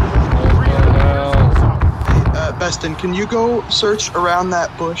 Beston, can you go search around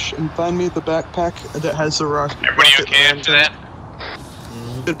that bush and find me the backpack that has the rock? Everybody okay after that?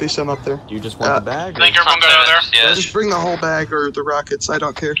 Should be some up there. You just want the bag? I think everyone got out there? Yes. Just bring the whole bag or the rockets, I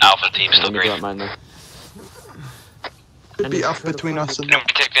don't care. Alpha team still Let me green. drop mine there. Could be up between us and Did them.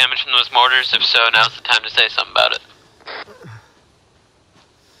 we take damage from those mortars? If so, now's the time to say something about it.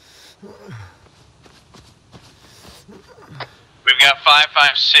 We've got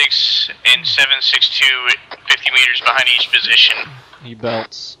 556 and 762 at 50 meters behind each position. He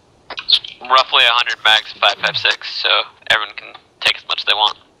belts. Roughly 100 max 556, so everyone can take as much as they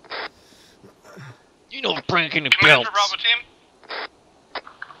want. You know, breaking the Commander belts. Bravo team?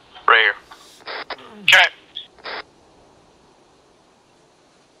 Right here. Okay.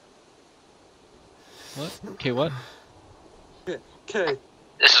 What? Okay, what? Okay.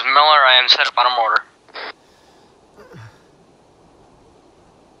 This is Miller. I am set up on a mortar.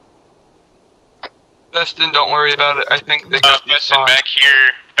 Beston, don't worry about it. I think they got this Listen, on. back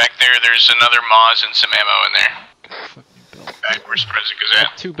here, back there's another Moz and some ammo in there. Back where Sprezik is I at.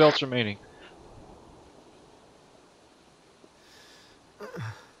 have 2 belts remaining.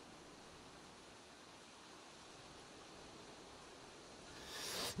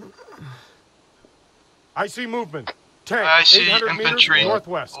 I see movement. Tank. I see 800 infantry meters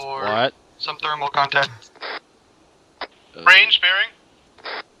northwest. or What? some thermal contact. Range bearing?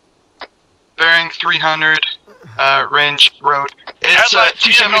 Bearing 300, range road. It's Headlight,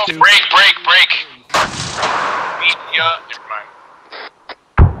 272. Break. Never mind.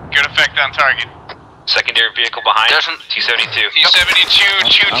 Good effect on target. Secondary vehicle behind. Doesn't. T-72. T-72,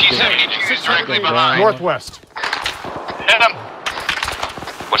 shoot T-72 is directly behind. Northwest. Hit him.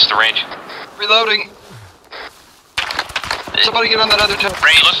 What's the range? Reloading. Somebody get on that other tower.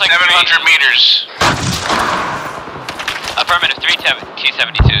 Range looks like 700 meters. Affirmative, 3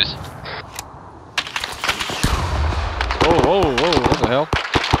 T-72s. Whoa, what the hell?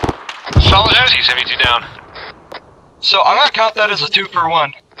 Solid hit. T-72 down. So I'm gonna count that as a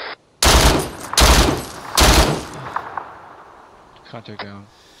 2-for-1. Contact down.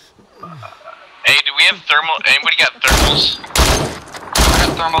 Hey, do we have thermal? Anybody got thermals? I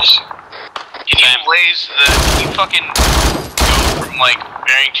got thermals. Can you blaze the? Can you fucking go from like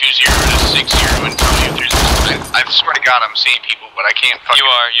bearing 20 to 60 and tell me if there's? I swear to God, I'm seeing people, but I can't fucking.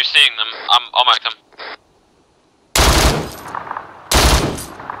 You're seeing them. I'll mark them.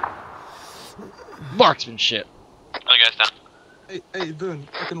 Marksmanship. Other guys down. Hey, Boone,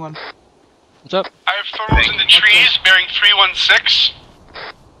 fucking one. What's up? I have thermals in the trees, bearing 316.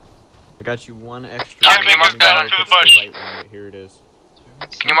 I got you one extra. Can you mark that onto the bush? Right one, but here it is.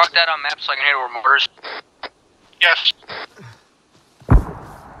 Can you mark that on map so I can hit it with mortars? Yes.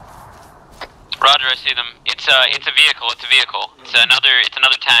 Roger, I see them. It's a vehicle. It's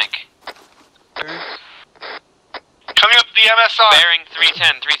another tank. Coming up the MSR. Bearing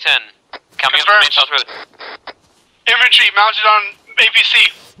 310. Coming up the main south road. Infantry mounted on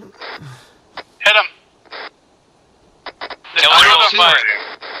APC. Hit him. Kill him on fire.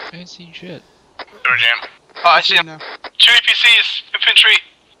 I ain't seen shit. Door jam. Oh, I see him now. 2 APCs, infantry.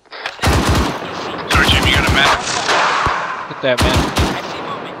 Door jam, you got a map. Hit that, man.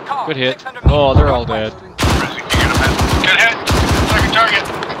 Good hit. Oh, they're all dead. Good hit. Second target.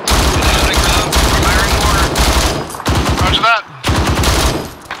 Firing mortar. Roger that.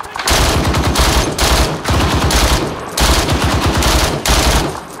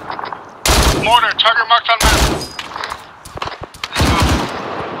 Mortar, target marked on map.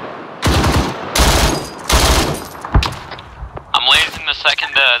 I'm lasing the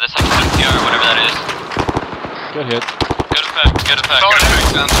second CPR, whatever that is. Good hit. Good effect. Solid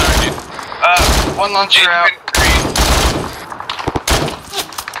hit. On target. One launcher out.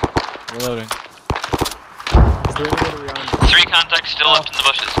 Reloading. Is there any other round? 3 contacts still left in the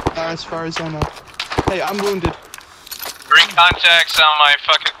bushes. As far as I know. Hey, I'm wounded. 3 contacts on my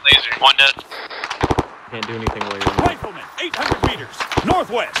fucking laser. 1 dead. Can't do anything while you're in there. Rifleman, 800 meters,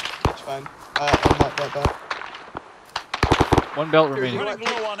 northwest. It's fine. I'm not that bad. 1 belt Here, remaining. Running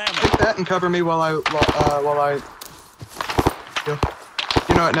low on ammo. Take that and cover me while I.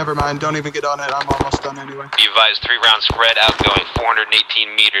 You know what? Never mind. Don't even get on it. I'm almost done anyway. Be advised, 3 round spread outgoing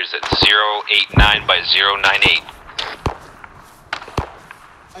 418 meters at 089 by 098.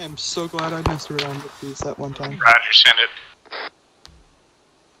 I am so glad I messed around with these that one time. Roger, send it.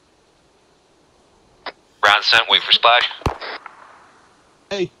 Round sent, wait for splash.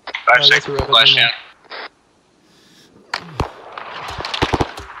 Hey. 5 seconds, that's a flash rebel down.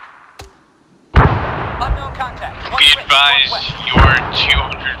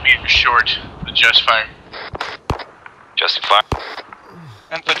 Just fire. Justin fire.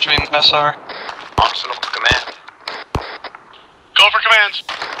 Infantry SR. Arsenal command. Go for commands.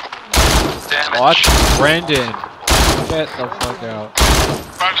 Damage. Watch Brendan. Get the fuck out.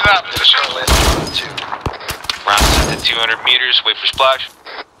 Roger that. Position. Round set to 200 meters. Wait for splash.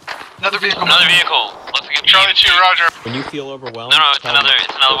 Another vehicle. Another vehicle. Let's get Charlie 2, Roger. When you feel overwhelmed, No, it's tell me.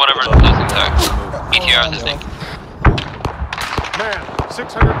 another whatever those things are. BTR this thing. Man,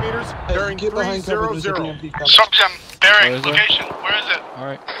 600 meters, bearing Get behind cover. There's an 300. EMP coming. Subject, bearing, Where is it? location. Where is it?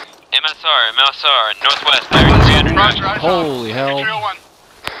 Alright. MSR, northwest, bearing 300. Roger, eyes Holy off. hell. 301.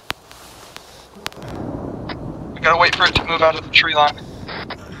 We gotta wait for it to move out of the tree line.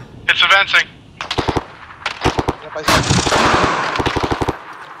 It's advancing. Yep, I see.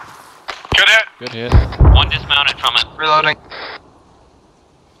 Good hit. Good hit. One dismounted from it. Reloading.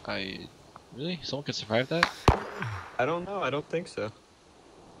 Really? Someone could survive that? I don't know. I don't think so.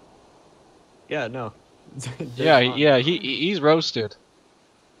 Yeah, no. Yeah, he's roasted.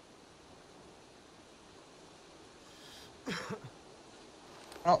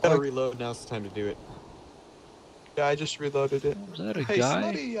 Gotta reload. Now's the time to do it. Yeah, I just reloaded it. Was that a Hey,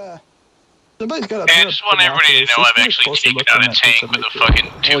 guy? somebody's got a Hey, I pair just of want everybody to know binoculars. I've Let's get a actually closer taken look out on a that tank with a fucking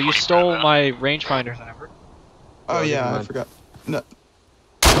Oh, you 240 stole round. my rangefinders, remember? Oh yeah, I forgot. No.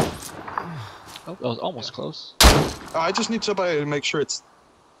 Oh, that was almost close. Oh, I just need somebody to make sure it's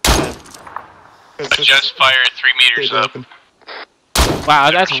dead. Just fire 3 meters up. Wow,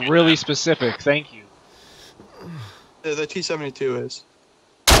 that's really specific. Thank you. The T-72 is.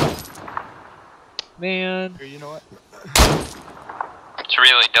 Man. Here, you know what? It's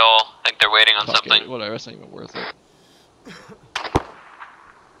really dull. I think they're waiting on Fuck something. it, whatever, it's not even worth it.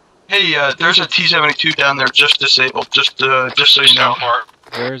 Hey, there's a T-72 down there just disabled. Just so you know.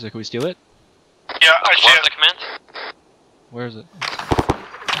 Where is it? Can we steal it? Yeah, I see it. The command? Where is it? And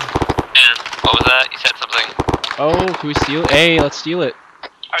what was that? You said something. Oh, can we steal it? Hey, let's steal it.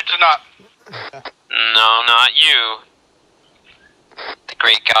 I did not. No, not you. The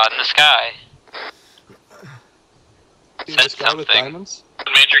great god in the sky. This guy with diamonds?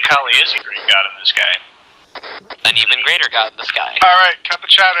 Major Kali is a great god in the sky. An even greater god in the sky. Alright, cut the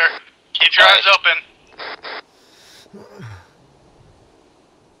chatter. Keep your eyes open.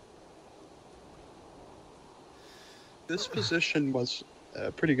 This position was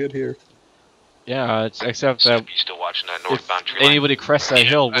pretty good here. Yeah, it's except that You still watching that if northbound tree line? anybody crests that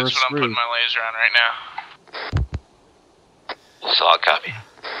hill, we're That's what I'm putting screwed. my laser on right now. Solid copy.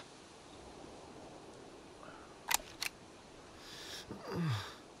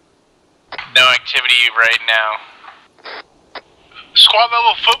 No activity right now. Squad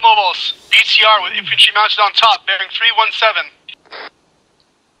level foot mobiles. BTR with infantry mounted on top, bearing 317.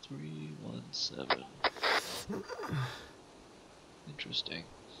 317. Interesting.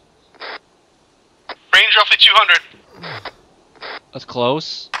 Range roughly 200. That's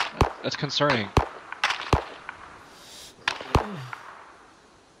close. That's concerning.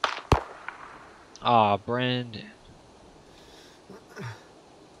 Ah, Brendan.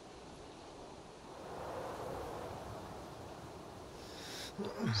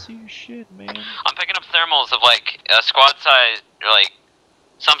 See your shit, man. I'm picking up thermals of like a squad size or like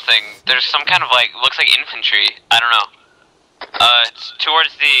something. There's some kind of like looks like infantry. I don't know. It's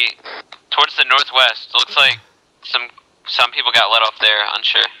towards the northwest. Looks like some people got let off there.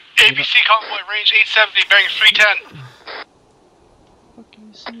 Unsure. ABC convoy range 870, bearing 310.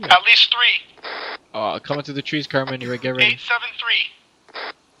 At least 3. Coming through the trees, Carmen. You get ready. 873.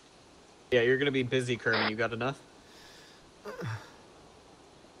 Yeah, you're gonna be busy, Kermit. You got enough?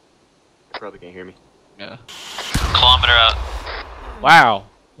 Probably can't hear me. Yeah. Kilometer out. Wow.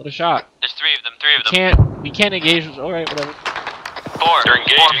 What a shot. There's 3 of them. We can't engage. All right, whatever. 4. They're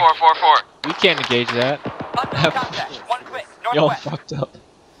engaging. 4. We can't engage that. Y'all fucked up.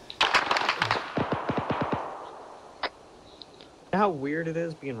 You know how weird it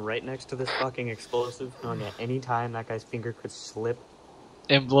is being right next to this fucking explosive, knowing at any time that guy's finger could slip?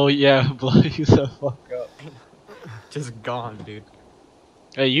 And blow you the fuck up. Just gone, dude.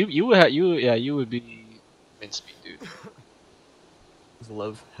 Hey, you would be mincemeat, dude. I just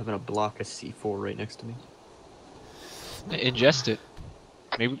love having a block of C4 right next to me. Ingest it.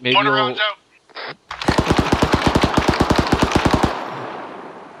 Maybe Mortar you'll... rounds out.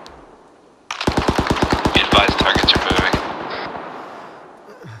 Be advised, targets are moving.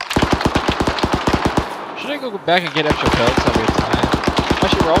 Should I go back and get extra pellets that we have time?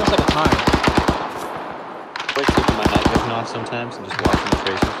 Actually, we're almost out of time. I like keeping my night vision off sometimes and just watching the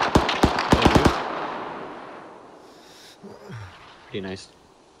tracers. Pretty nice.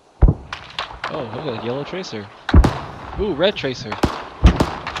 Oh, look at that yellow tracer. Ooh, red tracer.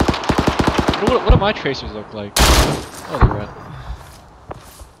 What do my tracers look like? Oh, they're red.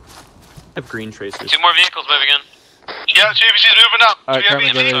 I have green tracers. 2 more vehicles moving in. Yeah, JVC's moving up. Alright, Do we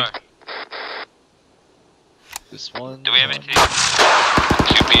have Carmen, BMP? This one. Do we have AT? 2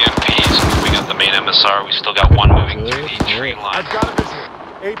 BMPs. We got the main MSR. We still got 1 moving through the tree line. I've got a visual.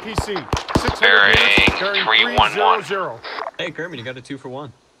 APC. 600 Bearing meters, carrying 311. 300. Hey, Kermit, you got a 2 for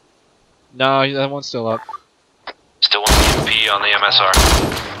 1. No, that one's still up. Still 1 BMP on the MSR.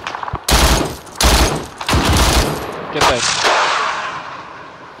 Get that.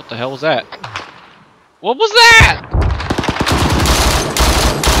 What the hell was that? What was that?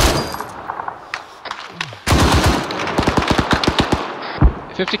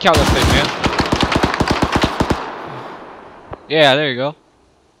 50 cal that thing, man. Yeah, there you go.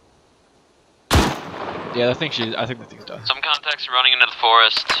 Yeah, I think the thing's done. Some contacts are running into the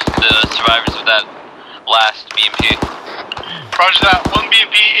forest. The survivors of that last BMP. Roger that. 1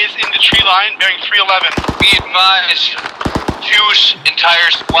 BMP is in the tree line, bearing 311. Be advised, 2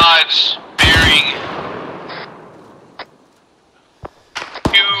 entire squads bearing.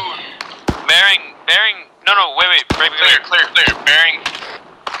 No, wait, Clear. Bearing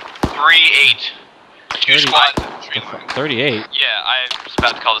 38. 2 squads in the tree line. 38? Yeah, I was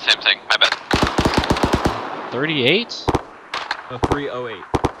about to call the same thing. My bad. 38? 308.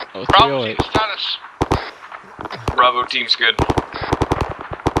 Oh, Bravo 308. team status. Bravo team's good.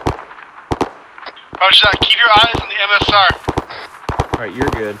 Roger that. Keep your eyes on the MSR. Alright, you're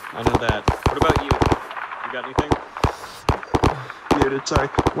good. I know that. What about you? You got anything? Muted, sorry.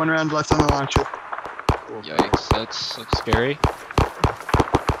 1 round left on the launcher. Cool. Yikes, that's scary.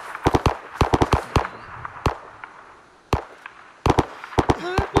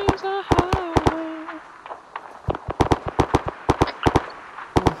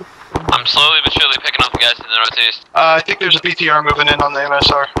 I'm slowly but surely picking up the guys to the northeast. I think there's a BTR moving in on the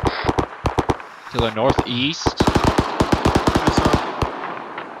MSR. To the northeast?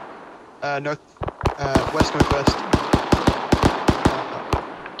 West-northwest.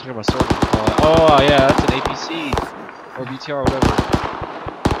 Talking about sword. Oh, yeah, that's an APC. Or BTR or whatever.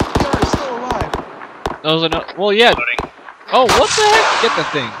 BTR is still alive. Those are no. Well, yeah. Oh, what the heck? Get the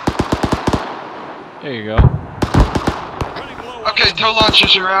thing. There you go. Okay, tow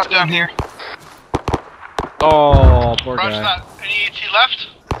launchers are out down here. Oh, poor Roger guy. that. Any AT left?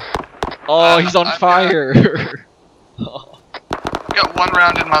 Oh, he's on fire. Got 1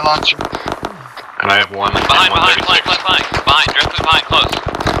 round in my launcher. And I have 1. Behind, directly behind, close.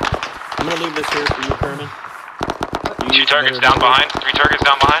 I'm gonna leave this here for you, Kermit. 2 targets down behind. 3 targets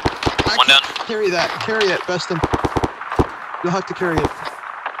down behind. 1 down. Carry that. Carry it, Beston. You'll have to carry it.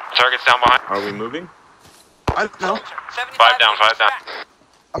 Targets down behind. Are we moving? I don't know. 5 down, 5 down.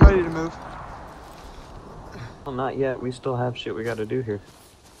 I'm ready to move. Well, not yet. We still have shit we gotta do here.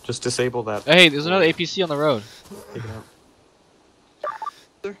 Just disable that. Hey, there's another APC on the road. Take it out.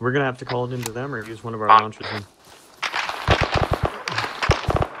 We're gonna have to call it into them or use one of our launchers in.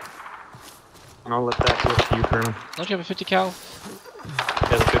 And I'll let that go to you, Kermit. Don't you have a 50 cal?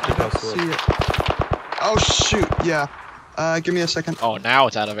 Yeah, the 50 cal still. See it. Oh shoot, yeah. Give me a second. Oh, now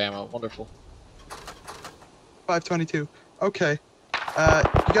it's out of ammo. Wonderful. 522. Okay.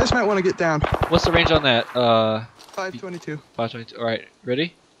 You guys might want to get down. What's the range on that? 522. 522. Alright,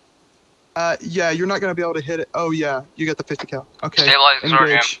 ready? Yeah, you're not gonna be able to hit it. Oh yeah, you got the 50 cal. Okay. Stabilize the sword jam.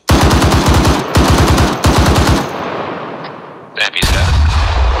 Engage. Stampy status.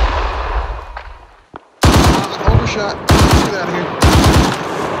 Overshot. Let's get out of here.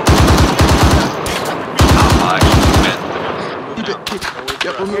 Keep it.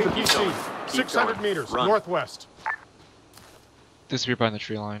 Yep, we're moving. APC. 600 meters, Run. northwest. Disappear behind the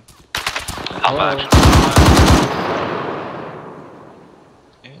tree line. How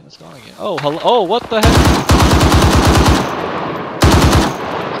Yeah, it's gone again. Oh, hello. Oh, what the heck?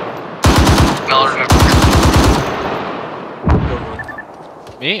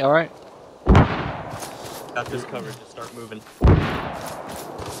 Me? Alright. Got this covered. Just start moving. Ooh,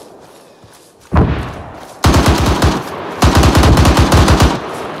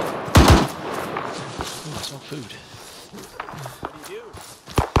 I smell food. What do you do?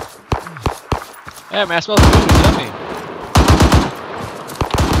 Yeah, man, I smell food. It's yummy.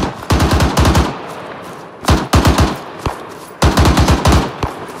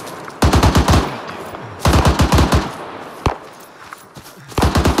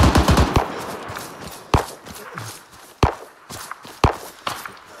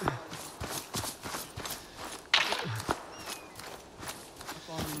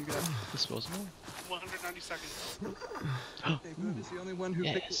 Disposable? 190 seconds. Boone is the only one who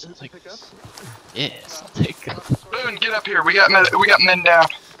picked Yes, it. I'll take this. Yes, I'll take it. Boone, get up here. We got men down.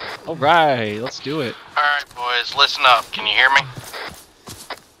 Alright, let's do it. Alright, boys, listen up. Can you hear me?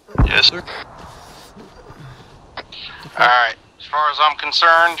 Yes, sir. Alright, as far as I'm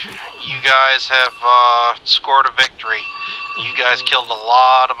concerned, you guys have scored a victory. You guys killed a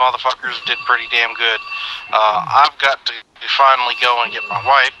lot of motherfuckers, did pretty damn good. I've got to finally go and get my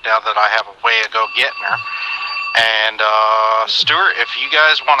wife now that I have a way to go getting her. And, Stuart, if you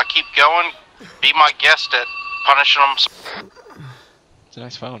guys want to keep going, be my guest at punishing them. It's a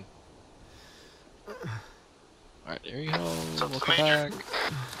nice phone. Alright, there you go. Welcome back.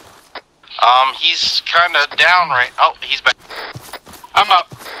 He's kind of down right. Oh, he's back. I'm up.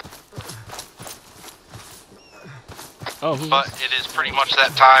 Oh, but it is pretty much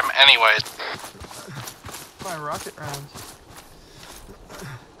that time, anyways. My rocket rounds.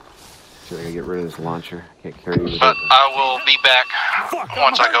 Sure, I gotta get rid of this launcher. I can't carry it. But I will be back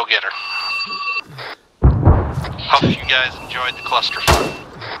once I go get her. Hope you guys enjoyed the cluster fun.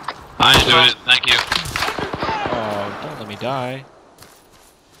 I enjoyed it. Thank you. Oh, don't let me die.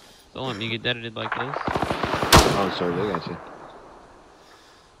 Don't let me get deaded like this. Oh, sorry, I got you.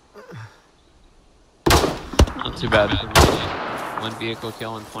 Not too bad for me. 1 vehicle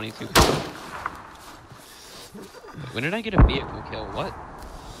kill and 22 kills. Wait, when did I get a vehicle kill? What?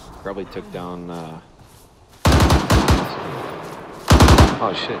 Probably took down,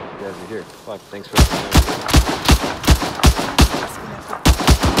 Oh shit, you guys are here. Fuck, thanks for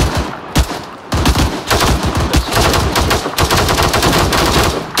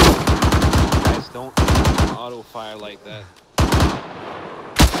Guys, don't auto fire like that. We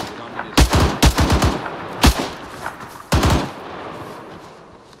don't need this.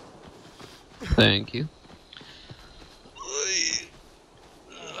 Thank you.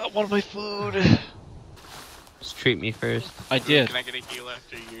 I want my food. Just treat me first. I did. Can I get a heal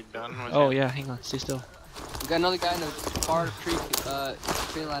after you're done with Oh it? yeah, hang on, stay still. We got another guy in the far tree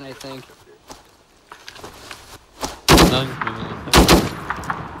line, I think. No,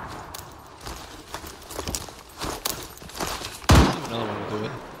 another one will do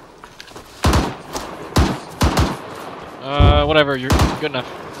it. Whatever, you're good enough.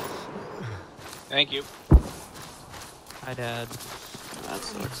 Thank you. Hi, Dad. That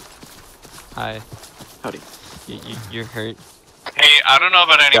sucks. Hi. Howdy. You're hurt. Hey, I don't know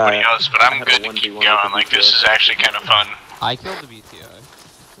about anybody Yeah, else, but I'm good to keep going. Like, this is actually kind of fun. I killed the BTR.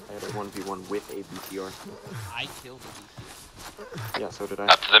 I had a 1v1 with a BTR. I killed the BTR. Yeah, so did I.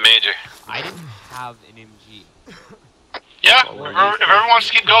 Up to the major. I didn't have an MG. Yeah, if everyone wants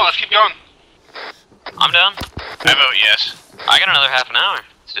to keep going, let's keep going. I'm down. I vote yes. I got another half an hour.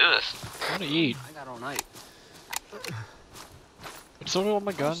 Let's do this. I want to eat. I got all night. Does someone want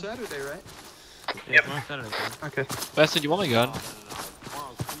my gun? Saturday, right? Yep. Okay. Beston, you want my gun?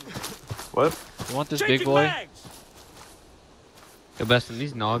 What? You want this big boy? Yo, Beston,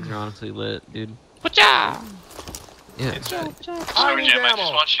 these nogs are honestly lit, dude. Whatcha? Yeah. Sorry, Jim, I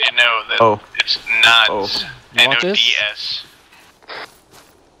just want you to know that it's not You want this? NODS.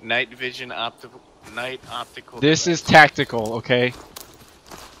 Night vision optical. This is tactical, okay?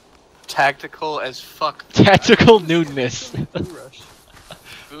 tactical as fuck. Tactical nudeness.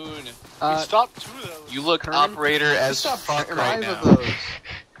 Boone. We stopped 2 of those. You look Kerman? operator as Stop fuck 5 right now. of those.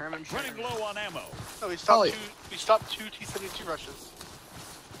 Kerman, Running low on ammo. No, we stopped we stopped 2 T-72 rushes.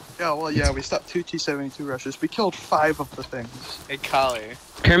 Yeah, well, yeah, we stopped 2 T-72 rushes. We killed 5 of the things. Hey, Kali.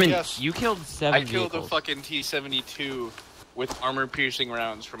 Kerman, Yes. you killed 7 I killed vehicles. a fucking T-72 with armor-piercing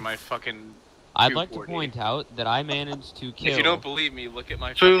rounds from my fucking... I'd like to point out that I managed to kill... If you don't believe me, look at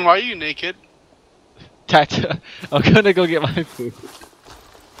my... Boone, why are you naked? I'm gonna go get my food.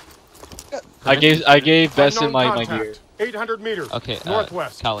 I gave Besson my gear. 800 meters. Okay,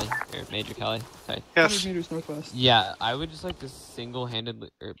 northwest. Callie, or Major Callie. Sorry. Yes. 100 meters northwest. Yeah, I would just like to single-handedly,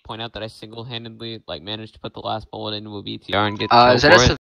 or point out that I single-handedly, like, managed to put the last bullet into a BTR and get the kill for it.